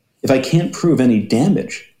 If I can't prove any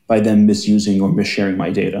damage by them misusing or missharing my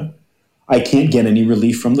data, I can't get any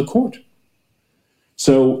relief from the court.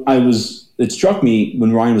 So it struck me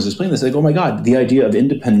when Ryan was explaining this, like, oh my God, the idea of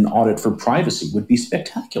independent audit for privacy would be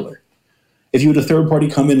spectacular. If you had a third party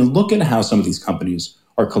come in and look at how some of these companies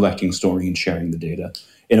are collecting, storing, and sharing the data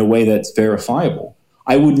in a way that's verifiable,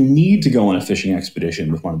 I wouldn't need to go on a fishing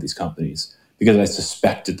expedition with one of these companies because I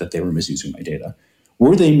suspected that they were misusing my data.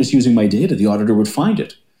 Were they misusing my data, the auditor would find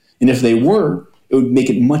it. And if they were, it would make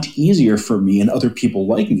it much easier for me and other people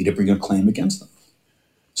like me to bring a claim against them.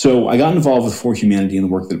 So I got involved with For Humanity and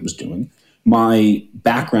the work that it was doing. My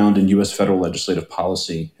background in U.S. federal legislative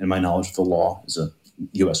policy and my knowledge of the law as a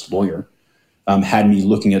U.S. lawyer had me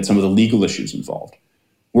looking at some of the legal issues involved.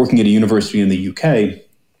 Working at a university in the UK,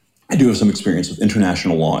 I do have some experience with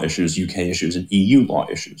international law issues, UK issues, and EU law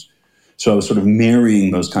issues. So I was sort of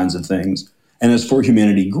marrying those kinds of things. And as For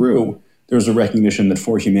Humanity grew, there was a recognition that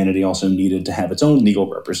For Humanity also needed to have its own legal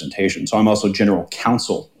representation. So I'm also general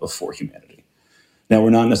counsel of For Humanity. Now, we're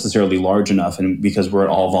not necessarily large enough, and because we're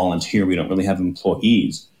all volunteer, we don't really have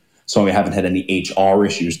employees. So we haven't had any HR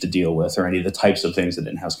issues to deal with or any of the types of things that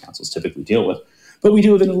in-house counsels typically deal with. But we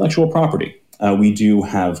do have intellectual property. We do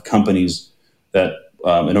have companies that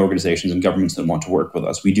and organizations and governments that want to work with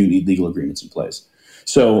us. We do need legal agreements in place.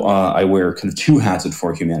 So I wear kind of two hats at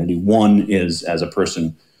For Humanity. One is as a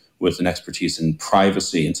person with an expertise in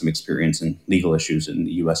privacy and some experience in legal issues in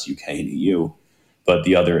the US, UK, and EU. But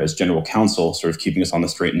the other as general counsel, sort of keeping us on the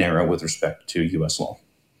straight and narrow with respect to US law.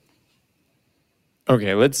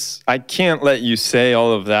 Okay, I can't let you say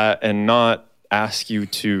all of that and not ask you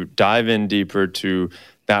to dive in deeper to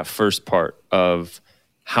that first part of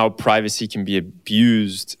how privacy can be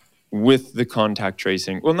abused with the contact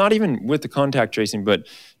tracing. Well, not even with the contact tracing, but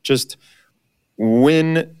just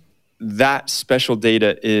when that special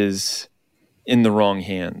data is in the wrong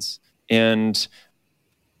hands. And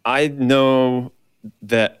I know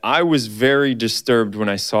that I was very disturbed when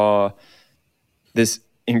I saw this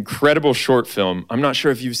incredible short film. I'm not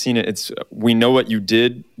sure if you've seen it. It's We Know What You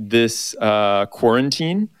Did This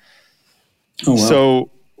Quarantine. Oh, wow.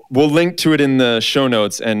 So we'll link to it in the show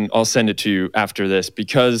notes and I'll send it to you after this,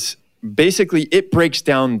 because basically it breaks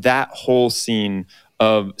down that whole scene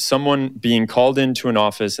of someone being called into an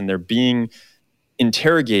office and they're being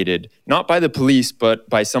interrogated, not by the police, but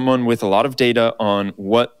by someone with a lot of data on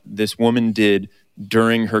what this woman did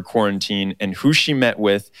during her quarantine and who she met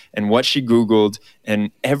with and what she Googled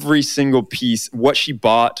and every single piece, what she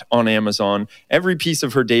bought on Amazon, every piece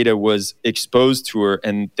of her data was exposed to her.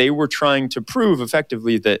 And they were trying to prove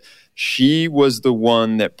effectively that she was the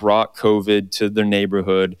one that brought COVID to their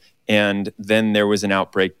neighborhood. And then there was an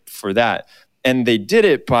outbreak for that. And they did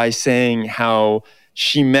it by saying how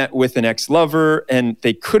she met with an ex-lover and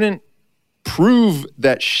they couldn't prove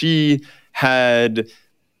that she had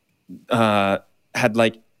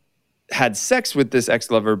had sex with this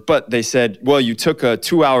ex-lover, but they said, well, you took a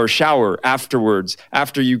 2-hour shower afterwards,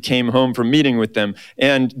 after you came home from meeting with them,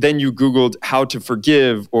 and then you Googled how to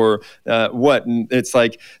forgive or what. And it's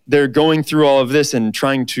like they're going through all of this and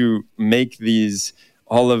trying to make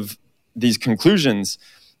all of these conclusions.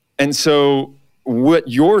 And so what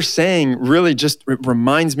you're saying really just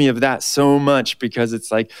reminds me of that so much, because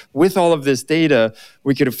it's like with all of this data,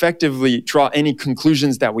 we could effectively draw any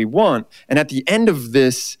conclusions that we want. And at the end of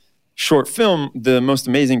this short film, the most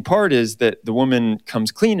amazing part is that the woman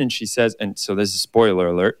comes clean and she says, and so there's a spoiler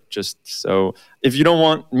alert, just so if you don't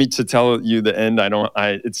want me to tell you the end,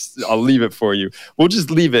 I'll leave it for you. We'll just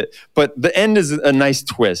leave it. But the end is a nice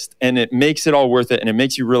twist and it makes it all worth it. And it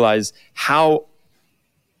makes you realize how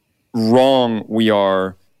wrong we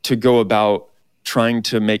are to go about trying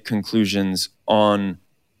to make conclusions on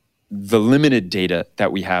the limited data that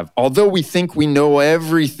we have. Although we think we know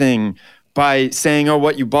everything by saying, oh,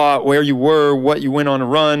 what you bought, where you were, what you went on a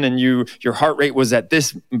run, and your heart rate was at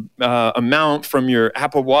this amount from your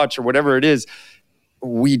Apple Watch or whatever it is.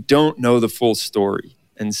 we don't know the full story.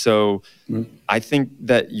 And so I think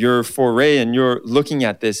that your foray and your looking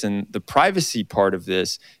at this and the privacy part of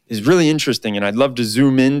this is really interesting. And I'd love to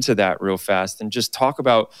zoom into that real fast and just talk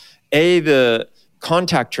about, the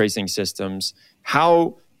contact tracing systems,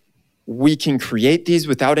 how we can create these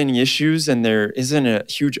without any issues and there isn't a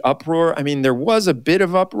huge uproar. I mean, there was a bit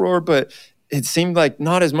of uproar, but it seemed like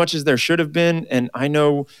not as much as there should have been. And I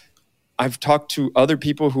know I've talked to other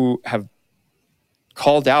people who have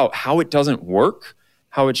called out how it doesn't work,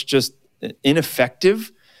 how it's just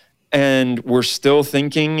ineffective, and we're still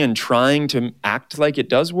thinking and trying to act like it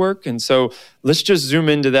does work. And so let's just zoom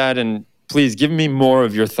into that and please give me more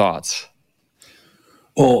of your thoughts.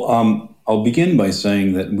 Well, I'll begin by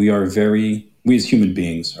saying that we as human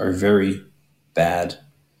beings are very bad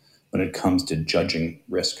when it comes to judging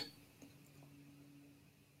risk.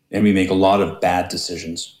 And we make a lot of bad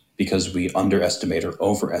decisions because we underestimate or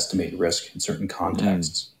overestimate risk in certain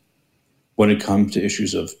contexts. When it comes to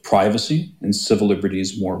issues of privacy and civil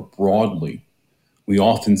liberties more broadly, we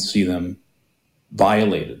often see them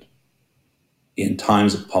violated in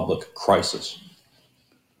times of public crisis.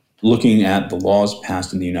 Looking at the laws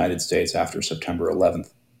passed in the United States after September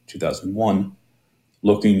 11th, 2001,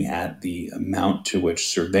 looking at the amount to which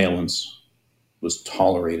surveillance was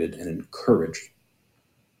tolerated and encouraged,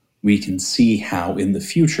 we can see how in the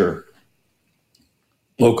future,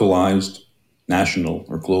 localized, national,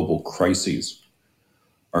 or global crises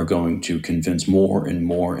are going to convince more and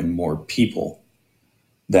more and more people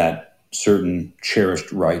that certain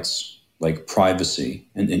cherished rights like privacy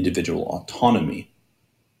and individual autonomy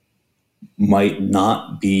might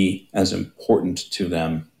not be as important to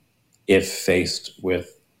them if faced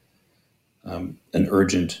with an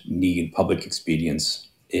urgent need, public expedience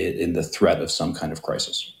in the threat of some kind of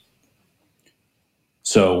crisis.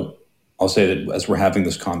 So I'll say that as we're having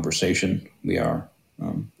this conversation, we are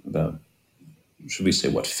about,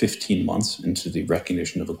 15 months into the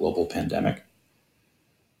recognition of a global pandemic.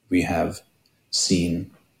 We have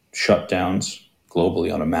seen shutdowns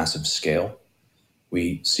globally on a massive scale.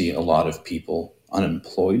 We see a lot of people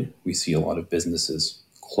unemployed. We see a lot of businesses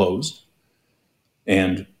closed.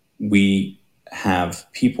 And we have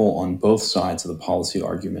people on both sides of the policy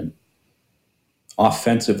argument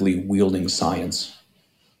offensively wielding science,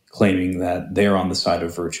 claiming that they're on the side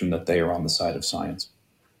of virtue and that they are on the side of science.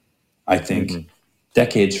 I think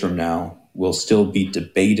decades from now, we'll still be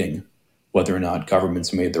debating whether or not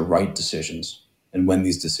governments made the right decisions and when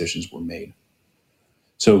these decisions were made.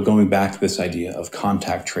 So going back to this idea of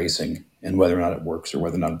contact tracing and whether or not it works or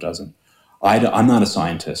whether or not it doesn't, I'm not a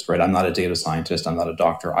scientist, right? I'm not a data scientist. I'm not a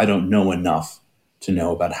doctor. I don't know enough to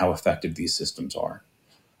know about how effective these systems are.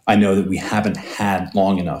 I know that we haven't had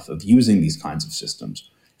long enough of using these kinds of systems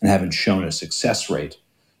and haven't shown a success rate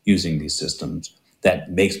using these systems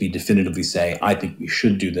that makes me definitively say, I think we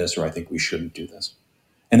should do this or I think we shouldn't do this.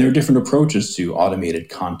 And there are different approaches to automated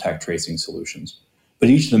contact tracing solutions, but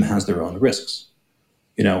each of them has their own risks.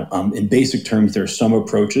 In basic terms, there are some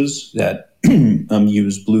approaches that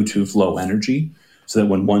use Bluetooth low energy so that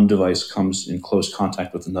when one device comes in close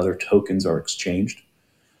contact with another, tokens are exchanged.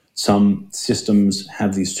 Some systems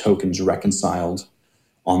have these tokens reconciled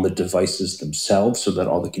on the devices themselves so that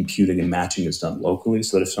all the computing and matching is done locally,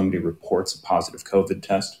 so that if somebody reports a positive COVID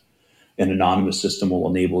test, an anonymous system will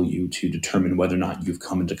enable you to determine whether or not you've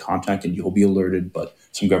come into contact and you'll be alerted, but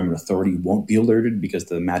some government authority won't be alerted because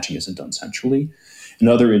the matching isn't done centrally. In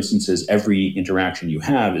other instances, every interaction you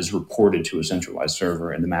have is reported to a centralized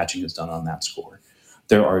server and the matching is done on that score.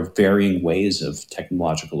 There are varying ways of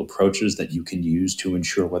technological approaches that you can use to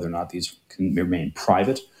ensure whether or not these can remain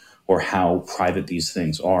private or how private these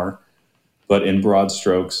things are. But in broad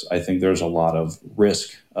strokes, I think there's a lot of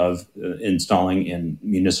risk of installing in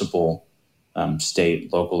municipal,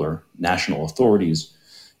 state, local, or national authorities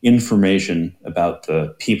information about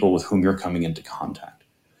the people with whom you're coming into contact.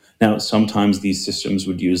 Now, sometimes these systems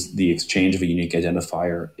would use the exchange of a unique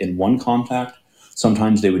identifier in one contact.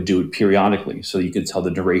 Sometimes they would do it periodically, so you could tell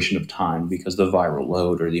the duration of time because the viral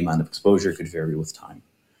load or the amount of exposure could vary with time.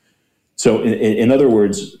 So in other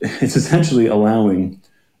words, it's essentially allowing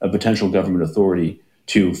a potential government authority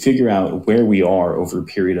to figure out where we are over a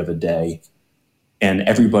period of a day and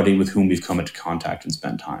everybody with whom we've come into contact and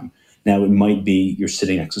spent time. Now, it might be you're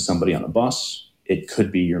sitting next to somebody on a bus. It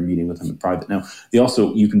could be you're meeting with them in private. Now,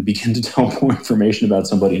 you can begin to tell more information about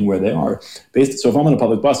somebody and where they are. So if I'm on a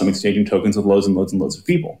public bus, I'm exchanging tokens with loads and loads and loads of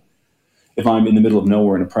people. If I'm in the middle of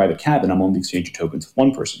nowhere in a private cabin, I'm only exchanging tokens with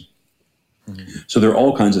one person. Mm-hmm. So there are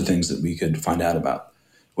all kinds of things that we could find out about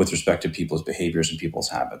with respect to people's behaviors and people's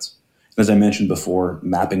habits. As I mentioned before,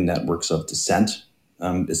 mapping networks of dissent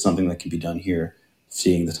is something that can be done here.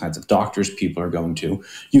 seeing the kinds of doctors people are going to.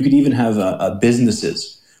 You could even have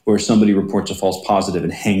businesses where somebody reports a false positive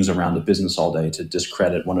and hangs around the business all day to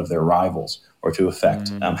discredit one of their rivals or to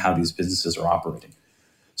affect how these businesses are operating.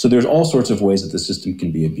 So there's all sorts of ways that the system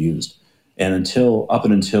can be abused. And until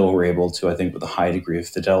we're able to, I think, with a high degree of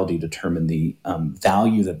fidelity, determine the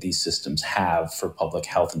value that these systems have for public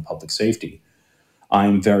health and public safety,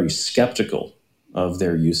 I'm very skeptical of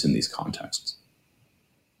their use in these contexts.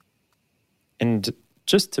 And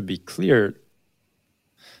just to be clear,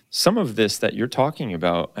 some of this that you're talking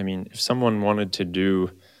about, I mean, if someone wanted to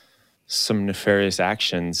do some nefarious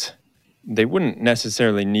actions, they wouldn't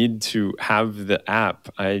necessarily need to have the app.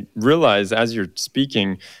 I realize as you're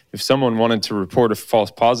speaking, if someone wanted to report a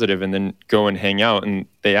false positive and then go and hang out and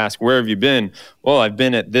they ask, where have you been? Well, I've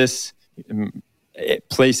been at this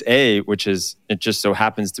place A, which is, it just so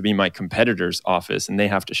happens to be my competitor's office and they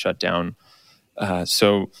have to shut down.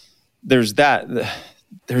 So there's that.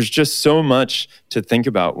 There's just so much to think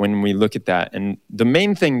about when we look at that. And the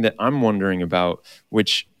main thing that I'm wondering about,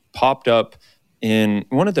 which popped up in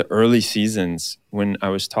one of the early seasons when I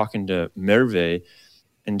was talking to Merve,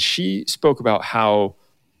 and she spoke about how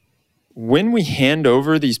when we hand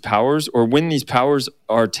over these powers or when these powers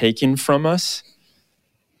are taken from us,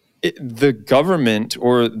 the government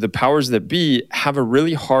or the powers that be have a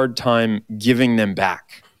really hard time giving them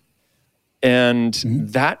back. And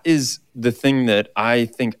that is the thing that I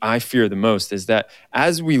think I fear the most, is that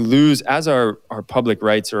as we lose, as our public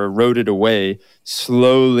rights are eroded away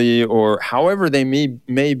slowly or however they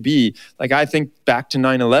may be, like I think back to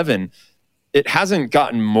 9/11, it hasn't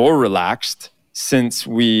gotten more relaxed since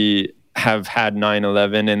we have had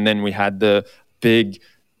 9/11 and then we had the big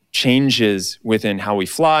changes within how we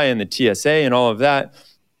fly and the TSA and all of that.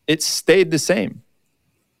 It stayed the same.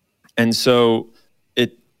 And so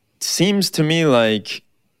seems to me like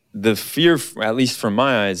the fear, at least from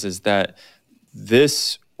my eyes, is that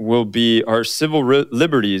this will be, our civil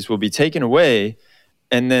liberties will be taken away,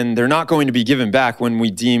 and then they're not going to be given back when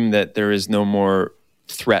we deem that there is no more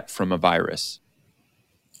threat from a virus.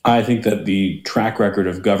 I think that the track record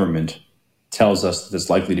of government tells us that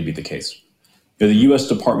it's likely to be the case. The U.S.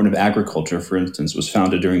 Department of Agriculture, for instance, was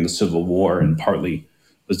founded during the Civil War and partly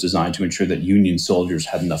was designed to ensure that Union soldiers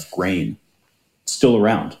had enough grain. It's still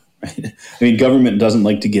around. Right? I mean, government doesn't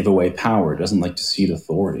like to give away power, doesn't like to cede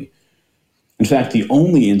authority. In fact, the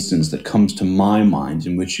only instance that comes to my mind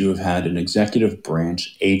in which you have had an executive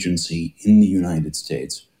branch agency in the United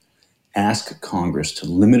States ask Congress to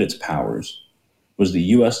limit its powers was the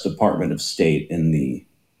U.S. Department of State in the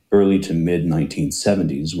early to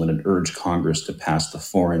mid-1970s when it urged Congress to pass the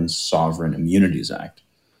Foreign Sovereign Immunities Act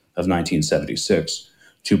of 1976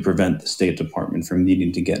 to prevent the State Department from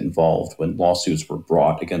needing to get involved when lawsuits were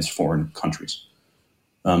brought against foreign countries.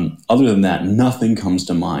 Other than that, nothing comes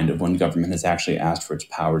to mind of when government has actually asked for its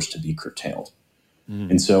powers to be curtailed.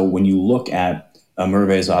 And so when you look at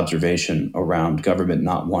Merve's observation around government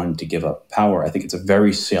not wanting to give up power, I think it's a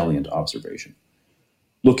very salient observation.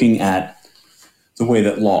 Looking at the way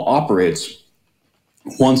that law operates,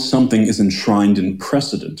 once something is enshrined in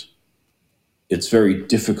precedent, it's very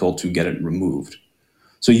difficult to get it removed.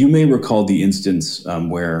 So you may recall the instance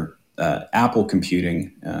where Apple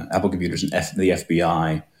computers and the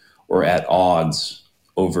FBI were at odds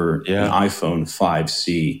over an iPhone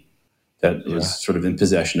 5C that was sort of in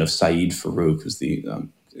possession of Saeed Farouk, who's the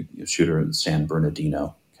shooter in San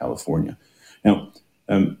Bernardino, California. Now,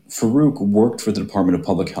 Farouk worked for the Department of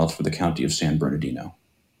Public Health for the county of San Bernardino,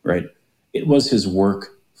 right? It was his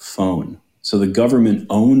work phone. So the government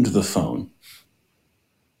owned the phone.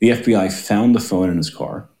 The FBI found the phone in his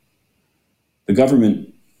car. The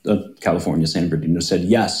government of California, San Bernardino, said,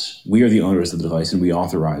 yes, we are the owners of the device and we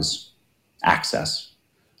authorize access.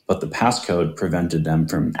 But the passcode prevented them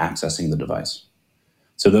from accessing the device.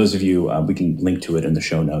 So those of you, we can link to it in the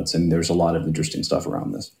show notes, and there's a lot of interesting stuff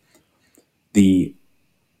around this. The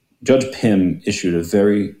Judge Pym issued a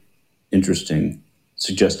very interesting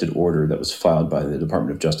suggested order that was filed by the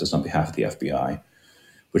Department of Justice on behalf of the FBI,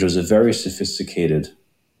 which was a very sophisticated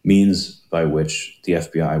means by which the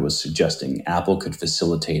FBI was suggesting Apple could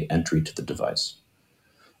facilitate entry to the device.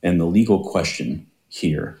 And the legal question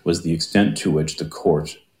here was the extent to which the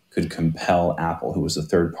court could compel Apple, who was the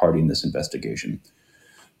third party in this investigation,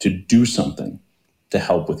 to do something to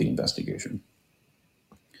help with the investigation.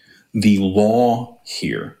 The law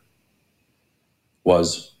here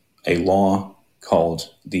was a law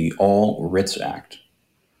called the All Writs Act,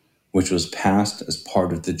 which was passed as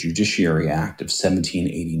part of the Judiciary Act of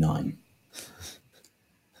 1789.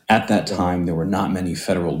 At that time, there were not many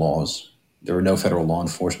federal laws. There were no federal law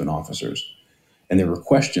enforcement officers. And there were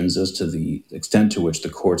questions as to the extent to which the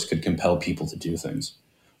courts could compel people to do things.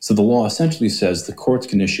 So the law essentially says the courts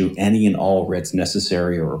can issue any and all writs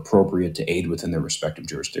necessary or appropriate to aid within their respective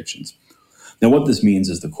jurisdictions. Now, what this means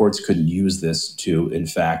is the courts couldn't use this to, in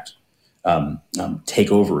fact,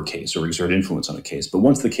 take over a case or exert influence on a case. But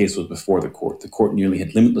once the case was before the court nearly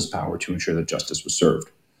had limitless power to ensure that justice was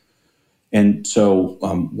served. And so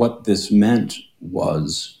what this meant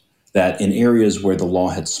was that in areas where the law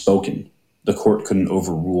had spoken, the court couldn't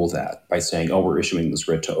overrule that by saying, oh, we're issuing this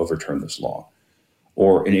writ to overturn this law.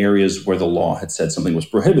 Or in areas where the law had said something was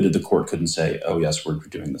prohibited, the court couldn't say, oh, yes, we're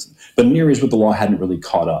doing this. But in areas where the law hadn't really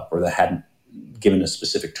caught up or that hadn't given a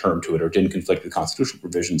specific term to it or didn't conflict with constitutional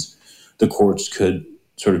provisions, the courts could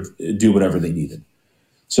sort of do whatever they needed.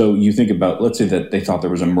 So you think about, let's say that they thought there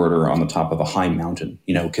was a murder on the top of a high mountain.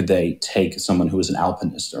 Could they take someone who was an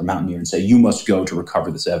alpinist or a mountaineer and say, you must go to recover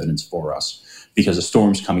this evidence for us because a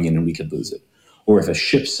storm's coming in and we could lose it? Or if a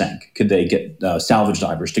ship sank, could they get salvage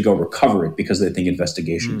divers to go recover it because they think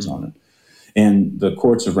investigation is on it? And the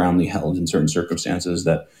courts have roundly held in certain circumstances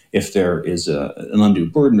that if there is an undue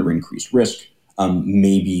burden or increased risk,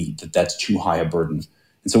 maybe that's too high a burden.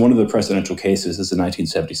 And so one of the precedential cases is the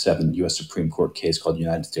 1977 U.S. Supreme Court case called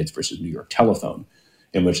United States versus New York Telephone,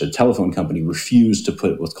 in which a telephone company refused to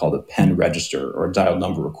put what's called a pen register or a dial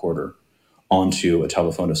number recorder onto a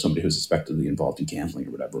telephone of somebody who's suspectedly involved in gambling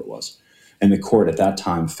or whatever it was. And the court at that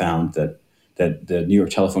time found that the New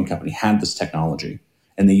York Telephone Company had this technology,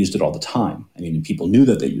 and they used it all the time. I mean, people knew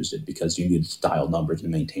that they used it because you needed to dial numbers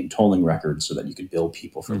and maintain tolling records so that you could bill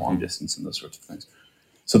people for long distance and those sorts of things.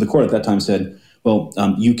 So the court at that time said, well,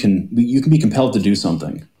 you can be compelled to do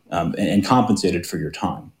something and compensated for your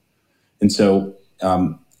time. And so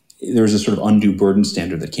there was a sort of undue burden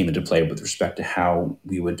standard that came into play with respect to how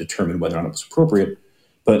we would determine whether or not it was appropriate,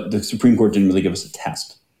 but the Supreme Court didn't really give us a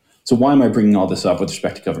test. So why am I bringing all this up with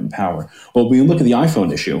respect to government power? Well, when you look at the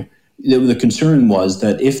iPhone issue, the concern was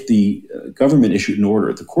that if the government issued an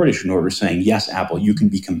order, the court issued an order saying, yes, Apple, you can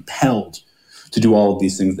be compelled to do all of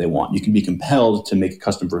these things they want. You can be compelled to make a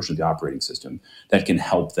custom version of the operating system that can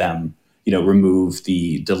help them, remove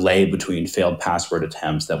the delay between failed password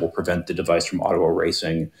attempts that will prevent the device from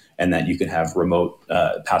auto-erasing, and that you can have remote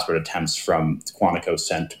password attempts from Quantico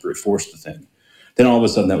sent to brute force the thing. Then all of a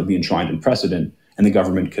sudden that would be enshrined in precedent, and the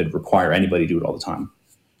government could require anybody to do it all the time.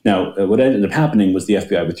 Now, what ended up happening was the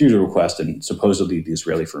FBI withdrew the request, and supposedly the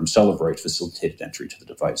Israeli firm Cellebrite facilitated entry to the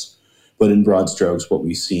device. But in broad strokes, what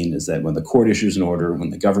we've seen is that when the court issues an order,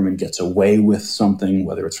 when the government gets away with something,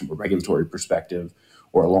 whether it's from a regulatory perspective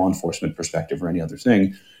or a law enforcement perspective or any other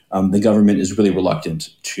thing, the government is really reluctant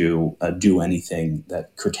to do anything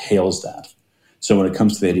that curtails that. So when it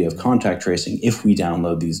comes to the idea of contact tracing, if we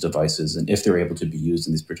download these devices and if they're able to be used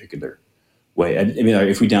in these particular way,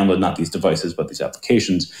 if we download not these devices, but these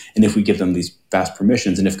applications, and if we give them these vast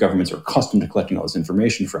permissions, and if governments are accustomed to collecting all this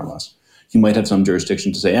information from us, you might have some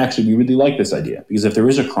jurisdiction to say, actually, we really like this idea, because if there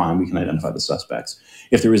is a crime, we can identify the suspects.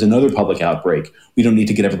 If there is another public outbreak, we don't need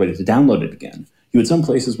to get everybody to download it again. You had some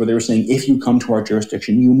places where they were saying, if you come to our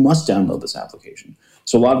jurisdiction, you must download this application.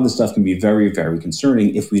 So a lot of this stuff can be very, very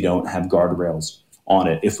concerning if we don't have guardrails on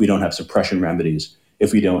it, if we don't have suppression remedies,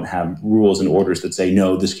 if we don't have rules and orders that say,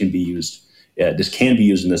 no, this can be used. This can be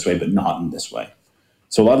used in this way, but not in this way.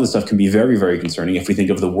 So a lot of this stuff can be very, very concerning if we think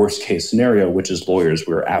of the worst case scenario, which as lawyers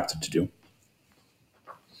we're apt to do.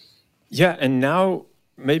 Yeah, and now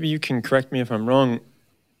maybe you can correct me if I'm wrong.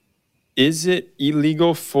 Is it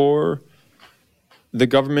illegal for the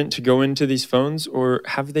government to go into these phones, or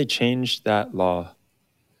have they changed that law?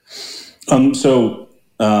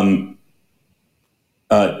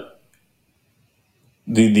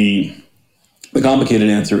 The complicated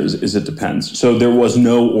answer is it depends. So there was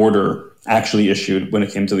no order actually issued when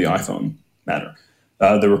it came to the iPhone matter.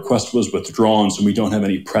 The request was withdrawn, so we don't have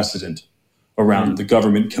any precedent around the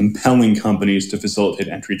government compelling companies to facilitate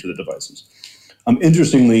entry to the devices.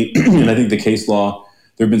 Interestingly, and I think the case law,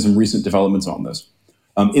 there have been some recent developments on this.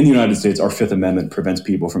 In the United States, our Fifth Amendment prevents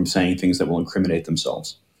people from saying things that will incriminate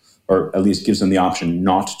themselves, or at least gives them the option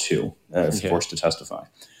not to if forced to testify.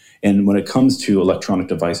 And when it comes to electronic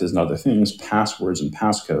devices and other things, passwords and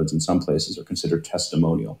passcodes in some places are considered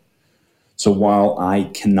testimonial. So while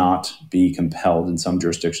I cannot be compelled in some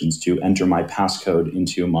jurisdictions to enter my passcode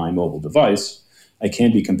into my mobile device, I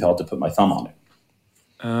can be compelled to put my thumb on it.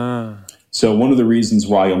 So one of the reasons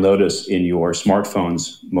why you'll notice in your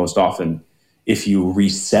smartphones most often, if you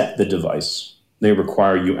reset the device, they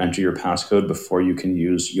require you enter your passcode before you can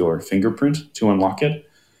use your fingerprint to unlock it.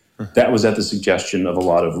 That was at the suggestion of a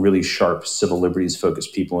lot of really sharp civil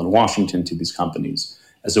liberties-focused people in Washington to these companies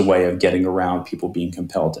as a way of getting around people being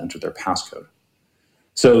compelled to enter their passcode.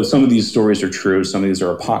 So some of these stories are true, some of these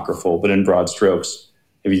are apocryphal, but in broad strokes,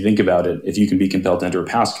 if you think about it, if you can be compelled to enter a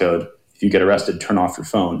passcode, if you get arrested, turn off your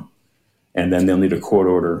phone, and then they'll need a court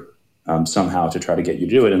order somehow to try to get you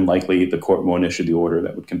to do it, and likely the court won't issue the order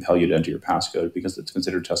that would compel you to enter your passcode because it's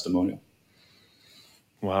considered testimonial.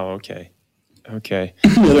 Wow, okay. Okay.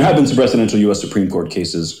 There have been some precedential U.S. Supreme Court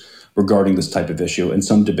cases regarding this type of issue and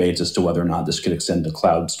some debates as to whether or not this could extend to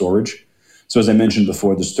cloud storage. So as I mentioned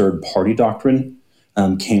before, this third-party doctrine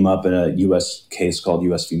came up in a U.S. case called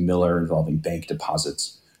U.S. v. Miller involving bank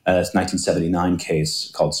deposits. It's a 1979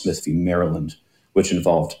 case called Smith v. Maryland, which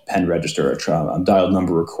involved pen register, dialed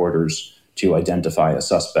number recorders to identify a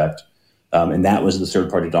suspect. And that was the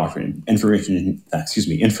third-party doctrine.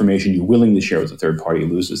 Information you willingly share with a third party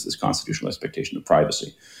loses this constitutional expectation of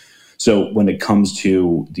privacy. So when it comes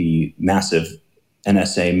to the massive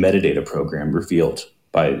NSA metadata program revealed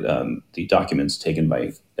by the documents taken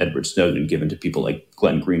by Edward Snowden and given to people like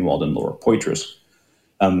Glenn Greenwald and Laura Poitras,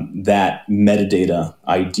 that metadata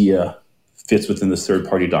idea fits within this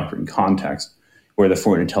third-party doctrine context, where the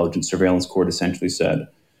Foreign Intelligence Surveillance Court essentially said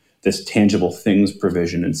this tangible things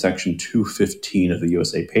provision in Section 215 of the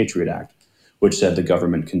USA Patriot Act, which said the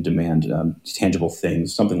government can demand tangible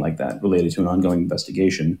things, something like that, related to an ongoing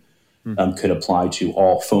investigation, could apply to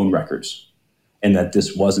all phone records, and that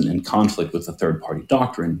this wasn't in conflict with the third-party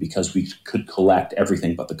doctrine because we could collect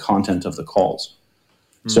everything but the content of the calls.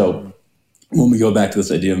 So when we go back to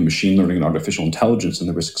this idea of machine learning and artificial intelligence and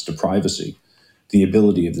the risks to privacy, the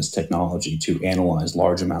ability of this technology to analyze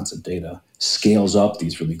large amounts of data scales up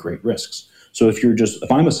these really great risks. So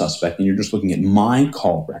if I'm a suspect and you're just looking at my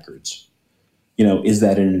call records, is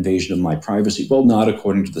that an invasion of my privacy? Well, not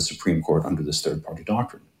according to the Supreme Court under this third-party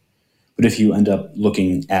doctrine. But if you end up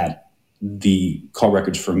looking at the call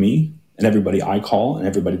records for me and everybody I call and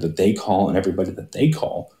everybody that they call and everybody that they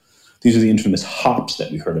call, these are the infamous hops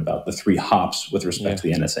that we heard about, the 3 hops with respect to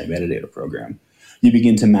the NSA metadata program. You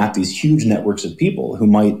begin to map these huge networks of people who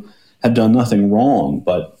might have done nothing wrong,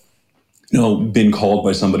 but been called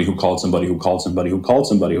by somebody who called somebody who called somebody who called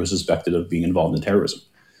somebody who was suspected of being involved in terrorism.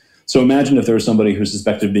 So imagine if there was somebody who's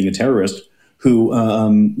suspected of being a terrorist who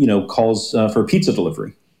calls for a pizza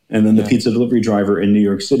delivery, and then the pizza delivery driver in New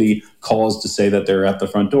York City calls to say that they're at the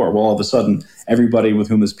front door. Well, all of a sudden, everybody with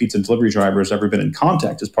whom this pizza delivery driver has ever been in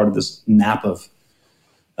contact is part of this map of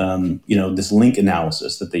this link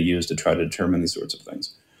analysis that they use to try to determine these sorts of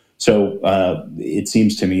things. So it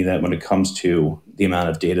seems to me that when it comes to the amount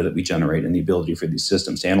of data that we generate and the ability for these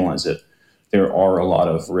systems to analyze it, there are a lot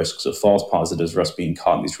of risks of false positives for us being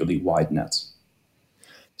caught in these really wide nets.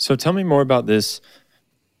 So tell me more about this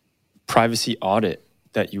privacy audit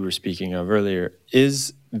that you were speaking of earlier.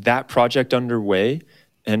 Is that project underway?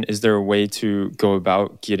 And is there a way to go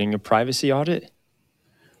about getting a privacy audit?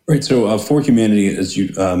 Right. So For Humanity,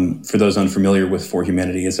 for those unfamiliar with For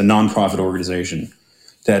Humanity, is a nonprofit organization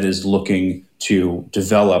that is looking to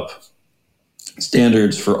develop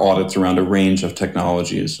standards for audits around a range of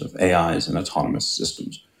technologies, of AIs and autonomous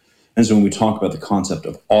systems. And so when we talk about the concept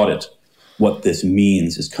of audit, what this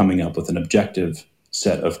means is coming up with an objective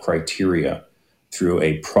set of criteria through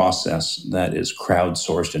a process that is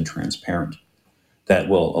crowdsourced and transparent, that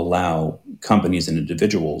will allow companies and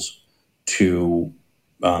individuals to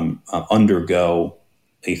undergo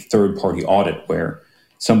a third-party audit where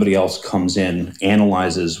somebody else comes in,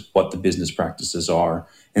 analyzes what the business practices are,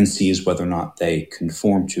 and sees whether or not they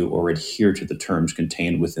conform to or adhere to the terms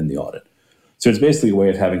contained within the audit. So it's basically a way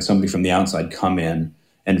of having somebody from the outside come in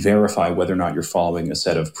and verify whether or not you're following a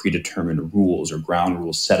set of predetermined rules or ground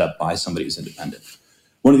rules set up by somebody who's independent.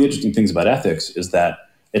 One of the interesting things about ethics is that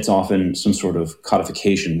it's often some sort of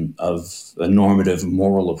codification of a normative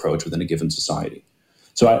moral approach within a given society.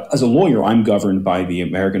 So as a lawyer, I'm governed by the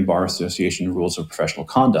American Bar Association rules of professional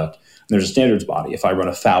conduct. And there's a standards body. If I run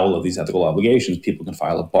afoul of these ethical obligations, people can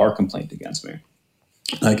file a bar complaint against me.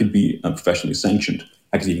 I could be professionally sanctioned.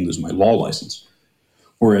 I could even lose my law license.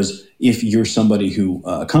 Whereas if you're somebody who,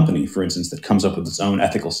 a company, for instance, that comes up with its own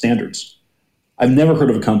ethical standards, I've never heard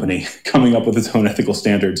of a company coming up with its own ethical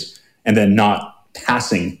standards and then not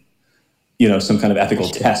passing, some kind of ethical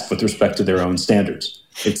test with respect to their own standards.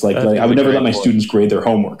 It's like I would never let my students grade their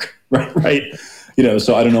homework, right?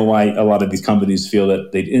 So I don't know why a lot of these companies feel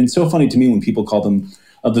that and it's so funny to me when people call them,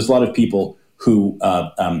 there's a lot of people who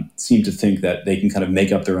seem to think that they can kind of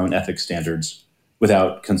make up their own ethics standards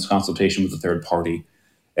without consultation with a third party.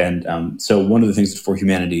 And so one of the things that For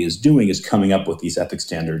Humanity is doing is coming up with these ethics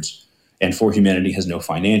standards. And For Humanity has no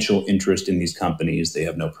financial interest in these companies. They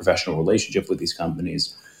have no professional relationship with these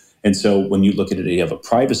companies. And so when you look at it, you have a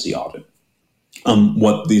privacy audit.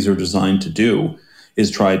 What these are designed to do is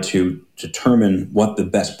try to determine what the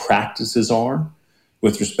best practices are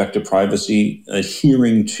with respect to privacy,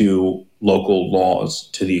 adhering to local laws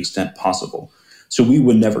to the extent possible. So we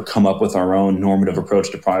would never come up with our own normative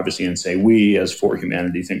approach to privacy and say, we as For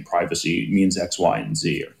Humanity think privacy means X, Y, and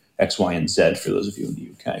Z, or X, Y, and Z for those of you in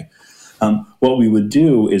the UK. What we would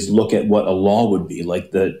do is look at what a law would be,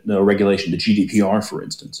 like the regulation, the GDPR, for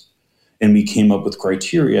instance. And we came up with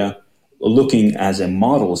criteria looking as a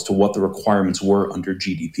model as to what the requirements were under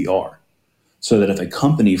GDPR. So that if a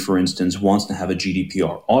company, for instance, wants to have a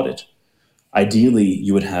GDPR audit, ideally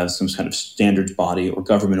you would have some kind of standards body or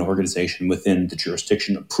government organization within the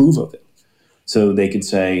jurisdiction approve of it. So they could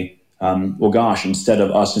say, well, gosh, instead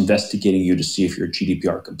of us investigating you to see if you're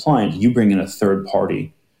GDPR compliant, you bring in a third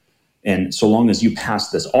party. And so long as you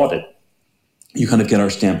pass this audit, you kind of get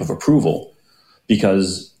our stamp of approval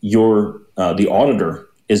because you're the auditor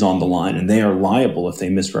is on the line and they are liable if they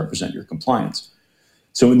misrepresent your compliance.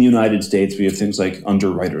 So in the United States, we have things like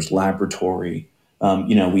Underwriters Laboratory.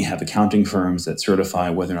 We have accounting firms that certify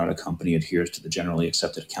whether or not a company adheres to the generally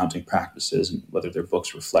accepted accounting practices and whether their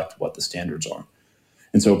books reflect what the standards are.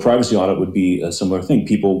 And so a privacy audit would be a similar thing.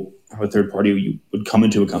 People, or a third party, would come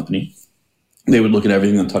into a company. They would look at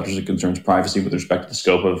everything that touches or concerns privacy with respect to the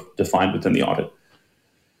scope of defined within the audit.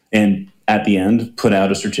 And at the end, put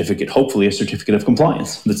out a certificate, hopefully a certificate of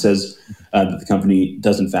compliance that says that the company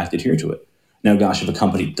does in fact adhere to it. Now, gosh, if a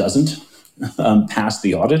company doesn't pass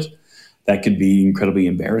the audit, that could be incredibly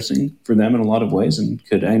embarrassing for them in a lot of ways and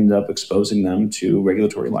could end up exposing them to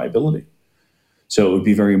regulatory liability. So it would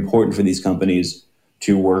be very important for these companies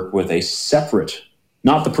to work with a separate,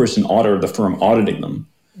 not the person or the firm auditing them,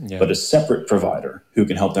 but a separate provider who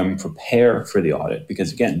can help them prepare for the audit.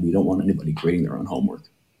 Because again, we don't want anybody grading their own homework.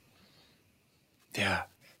 Yeah,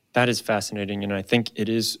 that is fascinating. And I think it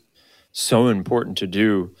is so important to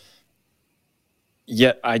do.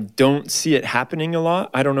 Yet I don't see it happening a lot.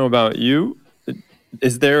 I don't know about you.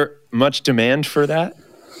 Is there much demand for that?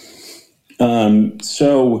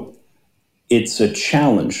 So it's a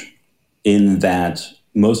challenge in that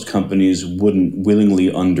most companies wouldn't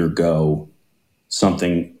willingly undergo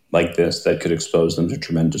something like this that could expose them to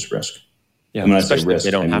tremendous risk. Yeah, and when especially I say risk,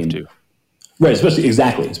 if they don't have to. Right, especially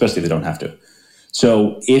if they don't have to.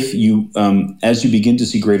 So if you, as you begin to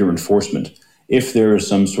see greater enforcement, if there is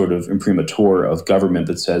some sort of imprimatur of government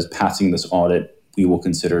that says passing this audit, we will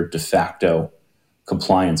consider de facto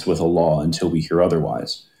compliance with a law until we hear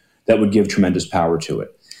otherwise, that would give tremendous power to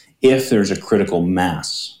it. If there's a critical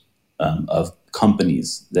mass of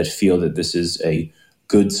companies that feel that this is a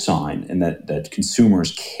good sign and that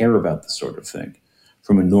consumers care about this sort of thing,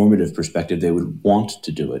 from a normative perspective, they would want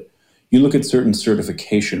to do it. You look at certain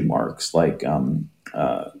certification marks like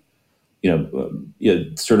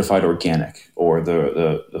certified organic or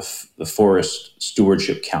the Forest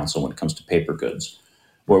Stewardship Council when it comes to paper goods,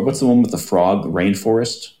 or what's the one with the frog,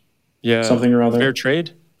 rainforest, something or other, fair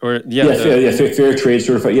trade, or fair trade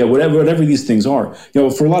certified, whatever these things are.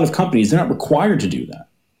 For a lot of companies, they're not required to do that,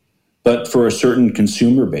 but for a certain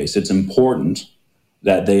consumer base, it's important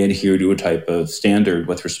that they adhere to a type of standard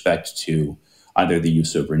with respect to either the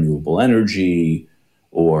use of renewable energy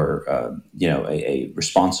or a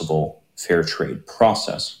responsible fair trade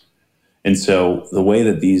process. And so the way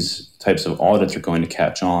that these types of audits are going to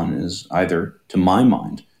catch on is either, to my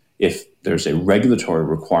mind, if there's a regulatory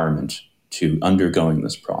requirement to undergoing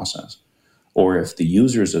this process, or if the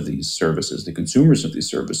users of these services, the consumers of these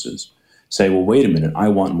services, say, well, wait a minute, I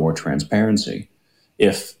want more transparency.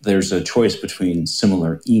 If there's a choice between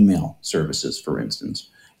similar email services, for instance,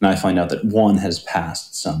 and I find out that one has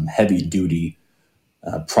passed some heavy-duty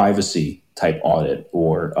privacy type audit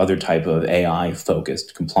or other type of AI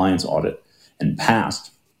focused compliance audit and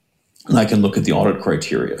passed, and I can look at the audit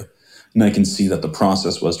criteria and I can see that the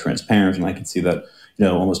process was transparent, and I can see that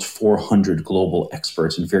almost 400 global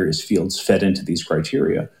experts in various fields fed into these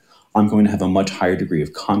criteria, I'm going to have a much higher degree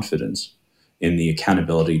of confidence in the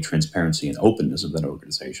accountability, transparency, and openness of that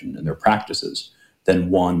organization and their practices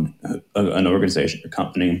than an organization or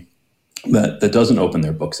company that doesn't open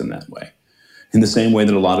their books in that way. In the same way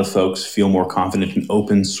that a lot of folks feel more confident in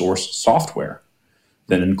open source software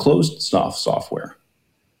than in closed software.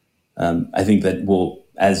 I think that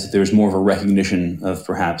as there's more of a recognition of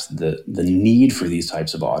perhaps the need for these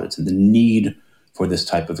types of audits and the need for this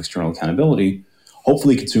type of external accountability,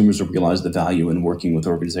 hopefully consumers will realize the value in working with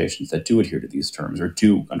organizations that do adhere to these terms or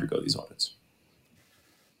do undergo these audits.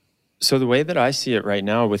 So the way that I see it right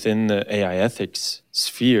now within the AI ethics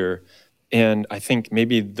sphere, and I think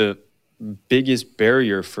maybe the biggest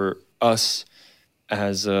barrier for us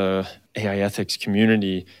as a AI ethics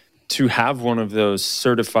community to have one of those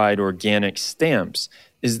certified organic stamps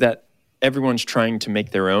is that everyone's trying to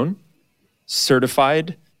make their own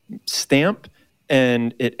certified stamp,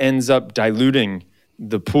 and it ends up diluting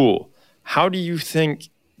the pool. How do you think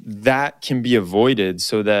that can be avoided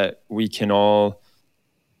so that we can all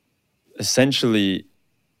essentially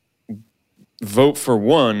vote for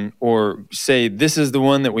one, or say this is the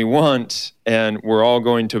one that we want and we're all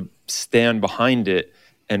going to stand behind it,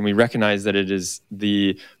 and we recognize that it is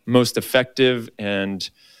the most effective and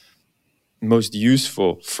most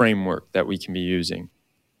useful framework that we can be using?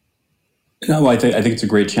 No, I think it's a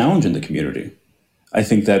great challenge in the community. I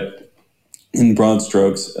think that in broad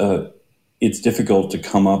strokes, it's difficult to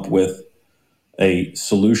come up with a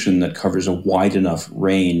solution that covers a wide enough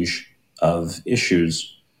range of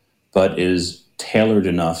issues, but is tailored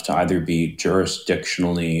enough to either be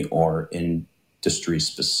jurisdictionally or industry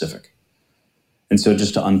specific. And so,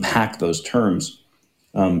 just to unpack those terms,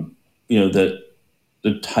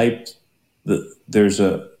 there's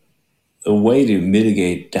a way to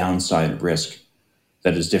mitigate downside risk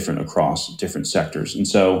that is different across different sectors. And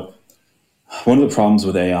so, one of the problems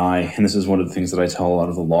with AI, and this is one of the things that I tell a lot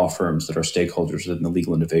of the law firms that are stakeholders in the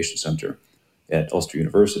Legal Innovation Center at Ulster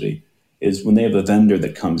University, is when they have a vendor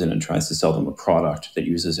that comes in and tries to sell them a product that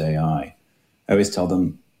uses AI, I always tell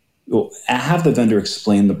them, well, have the vendor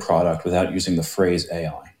explain the product without using the phrase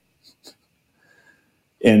AI.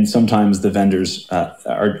 And sometimes the vendors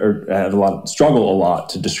struggle a lot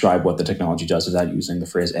to describe what the technology does without using the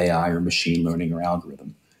phrase AI or machine learning or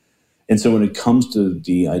algorithm. And so when it comes to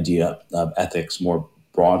the idea of ethics more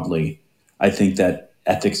broadly, I think that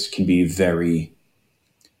ethics can be very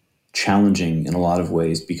challenging in a lot of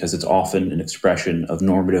ways because it's often an expression of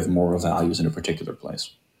normative moral values in a particular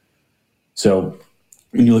place. So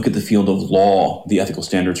when you look at the field of law, the ethical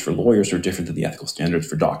standards for lawyers are different than the ethical standards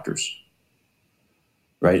for doctors,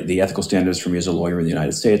 right? The ethical standards for me as a lawyer in the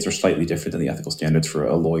United States are slightly different than the ethical standards for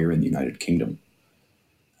a lawyer in the United Kingdom.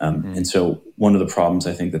 And so one of the problems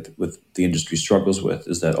I think that the industry struggles with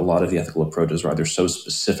is that a lot of the ethical approaches are either so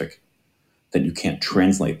specific that you can't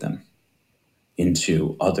translate them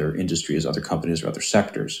into other industries, other companies, or other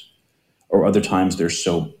sectors, or other times they're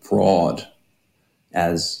so broad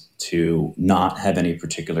as to not have any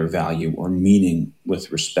particular value or meaning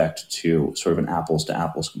with respect to sort of an apples to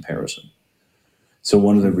apples comparison. So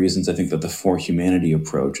one of the reasons I think that the For Humanity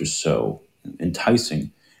approach is so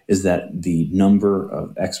enticing is that the number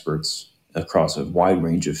of experts across a wide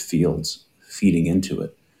range of fields feeding into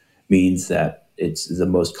it means that it's the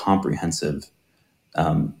most comprehensive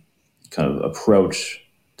kind of approach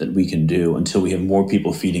that we can do until we have more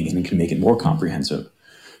people feeding in and can make it more comprehensive.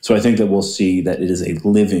 So I think that we'll see that it is a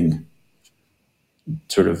living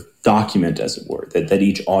sort of document, as it were, that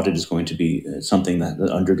each audit is going to be something that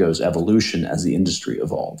undergoes evolution as the industry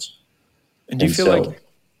evolves. And do you feel like...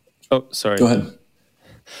 Oh, sorry. Go ahead.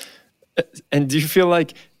 And do you feel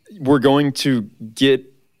like we're going to get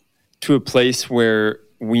to a place where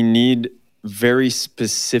we need very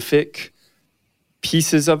specific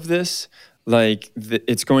pieces of this? Like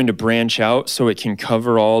it's going to branch out so it can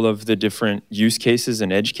cover all of the different use cases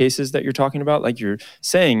and edge cases that you're talking about? Like you're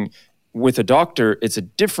saying, with a doctor, it's a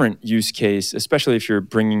different use case, especially if you're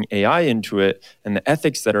bringing AI into it, and the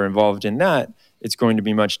ethics that are involved in that, it's going to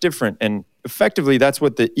be much different. And effectively, that's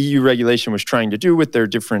what the EU regulation was trying to do with their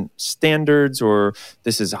different standards, or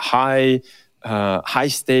this is high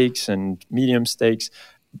stakes and medium stakes.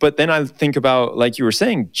 But then I think about, like you were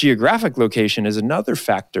saying, geographic location is another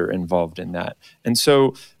factor involved in that. And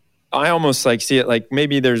so I almost like see it like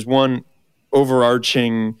maybe there's one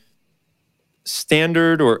overarching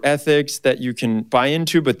standard or ethics that you can buy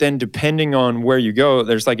into, but then depending on where you go,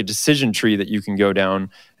 there's like a decision tree that you can go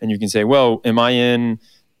down, and you can say, well, am I in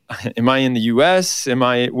the US?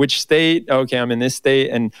 Which state? Okay, I'm in this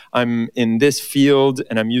state and I'm in this field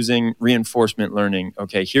and I'm using reinforcement learning.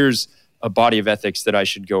 Okay, here's a body of ethics that I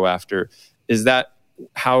should go after. Is that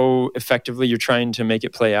how effectively you're trying to make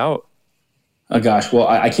it play out? Gosh, well,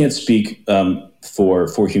 I can't speak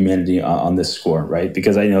for humanity on this score, right?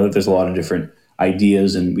 Because I know that there's a lot of different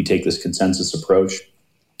ideas and we take this consensus approach,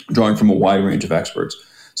 drawing from a wide range of experts.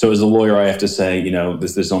 So as a lawyer, I have to say,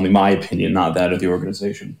 this is only my opinion, not that of the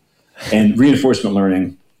organization. And reinforcement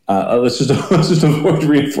learning, let's just avoid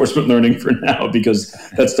reinforcement learning for now, because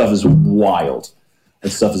that stuff is wild.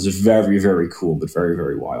 That stuff is very, very cool, but very,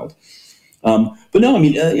 very wild. But no, I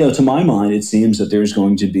mean, to my mind, it seems that there's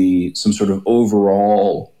going to be some sort of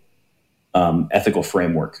overall ethical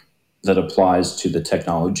framework that applies to the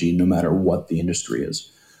technology, no matter what the industry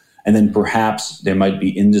is. And then perhaps there might be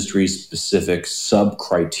industry-specific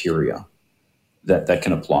sub-criteria that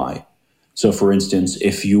can apply. So, for instance,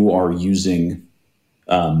 if you are using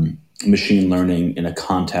machine learning in a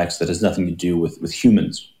context that has nothing to do with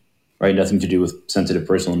humans, right? Nothing to do with sensitive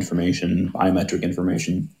personal information, biometric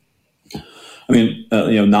information. I mean,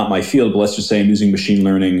 not my field, but let's just say I'm using machine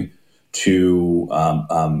learning to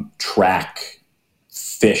track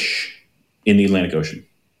fish in the Atlantic Ocean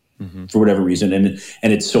for whatever reason, and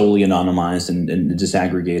it's solely anonymized and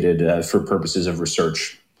disaggregated for purposes of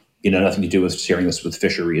research. Nothing to do with sharing this with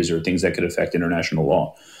fisheries or things that could affect international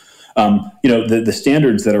law. The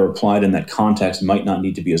standards that are applied in that context might not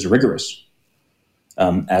need to be as rigorous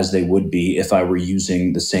as they would be if I were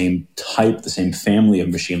using the same family of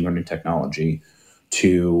machine learning technology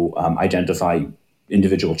to identify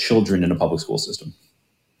individual children in a public school system.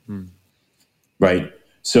 Right?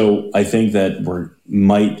 So I think that we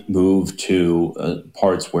might move to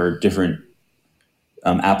parts where different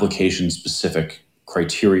application-specific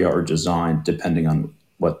criteria are designed depending on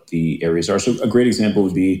what the areas are. So a great example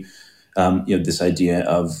would be this idea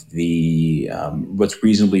of the what's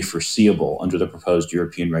reasonably foreseeable under the proposed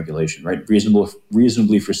European regulation, right?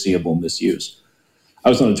 Reasonably foreseeable misuse.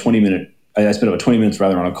 I spent about 20 minutes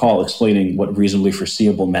on a call explaining what reasonably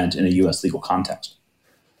foreseeable meant in a U.S. legal context,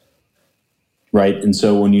 right? And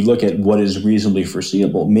so when you look at what is reasonably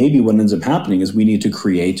foreseeable, maybe what ends up happening is we need to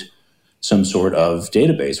create some sort of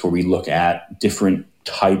database where we look at different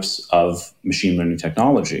types of machine learning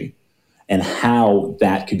technology and how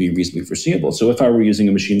that could be reasonably foreseeable. So if I were using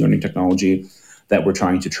a machine learning technology that we're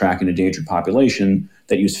trying to track an endangered population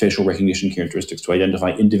that use facial recognition characteristics to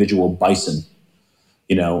identify individual bison,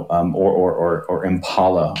 or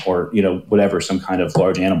impala, or whatever, some kind of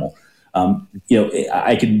large animal,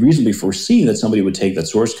 I could reasonably foresee that somebody would take that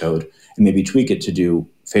source code and maybe tweak it to do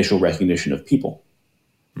facial recognition of people,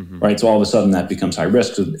 right? So all of a sudden that becomes high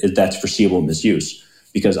risk. So that's foreseeable misuse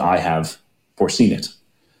because I have foreseen it.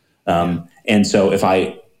 And so if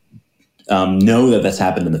I know that that's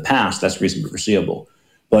happened in the past, that's reasonably foreseeable.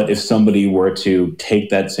 But if somebody were to take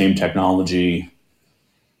that same technology,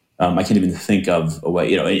 I can't even think of a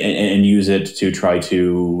way, and use it to try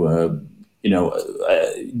to,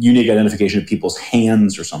 unique identification of people's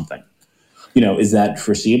hands or something. Is that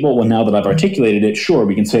foreseeable? Well, now that I've articulated it, sure,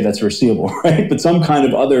 we can say that's foreseeable, right? But some kind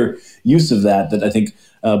of other use of that I think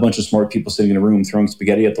a bunch of smart people sitting in a room throwing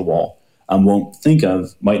spaghetti at the wall won't think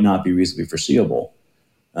of might not be reasonably foreseeable.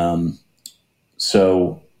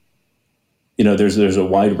 So, there's a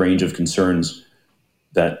wide range of concerns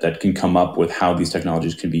that can come up with how these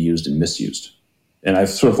technologies can be used and misused. And I've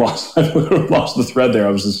sort of lost the thread there.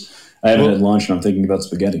 I haven't had lunch and I'm thinking about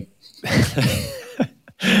spaghetti.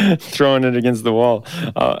 Throwing it against the wall.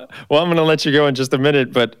 I'm going to let you go in just a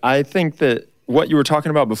minute, but I think that what you were talking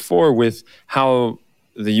about before with how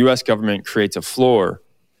the U.S. government creates a floor,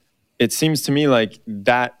 it seems to me like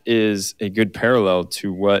that is a good parallel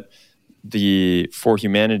to what the For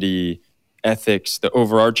Humanity ethics, the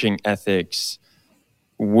overarching ethics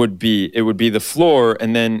would be. It would be the floor,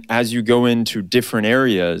 and then as you go into different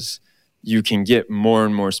areas, you can get more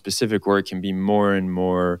and more specific, or it can be more and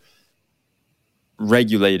more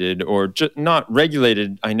regulated, or not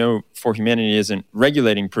regulated. I know For Humanity isn't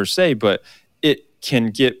regulating per se, but it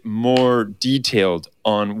can get more detailed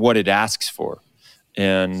on what it asks for.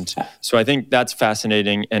 And so I think that's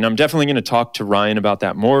fascinating. And I'm definitely going to talk to Ryan about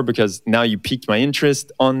that more, because now you piqued my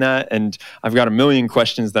interest on that. And I've got a million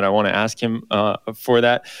questions that I want to ask him for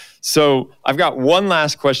that. So I've got one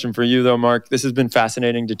last question for you, though, Mark. This has been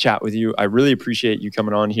fascinating to chat with you. I really appreciate you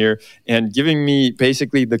coming on here and giving me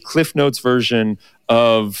basically the Cliff Notes version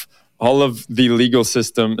of all of the legal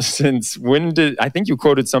system since I think you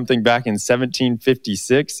quoted something back in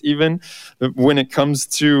 1756 even, when it comes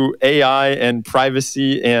to AI and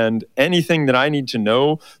privacy and anything that I need to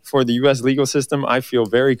know for the US legal system. I feel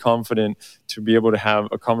very confident to be able to have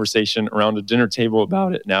a conversation around a dinner table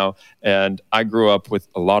about it now. And I grew up with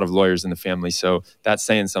a lot of lawyers in the family, so that's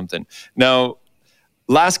saying something. Now,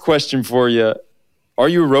 last question for you. Are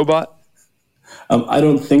you a robot? I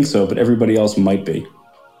don't think so, but everybody else might be.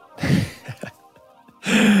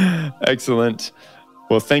 Excellent.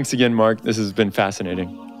 Well, thanks again, Mark. This has been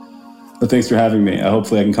fascinating. Well, thanks for having me.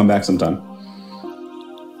 Hopefully I can come back sometime.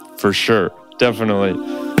 For sure. Definitely.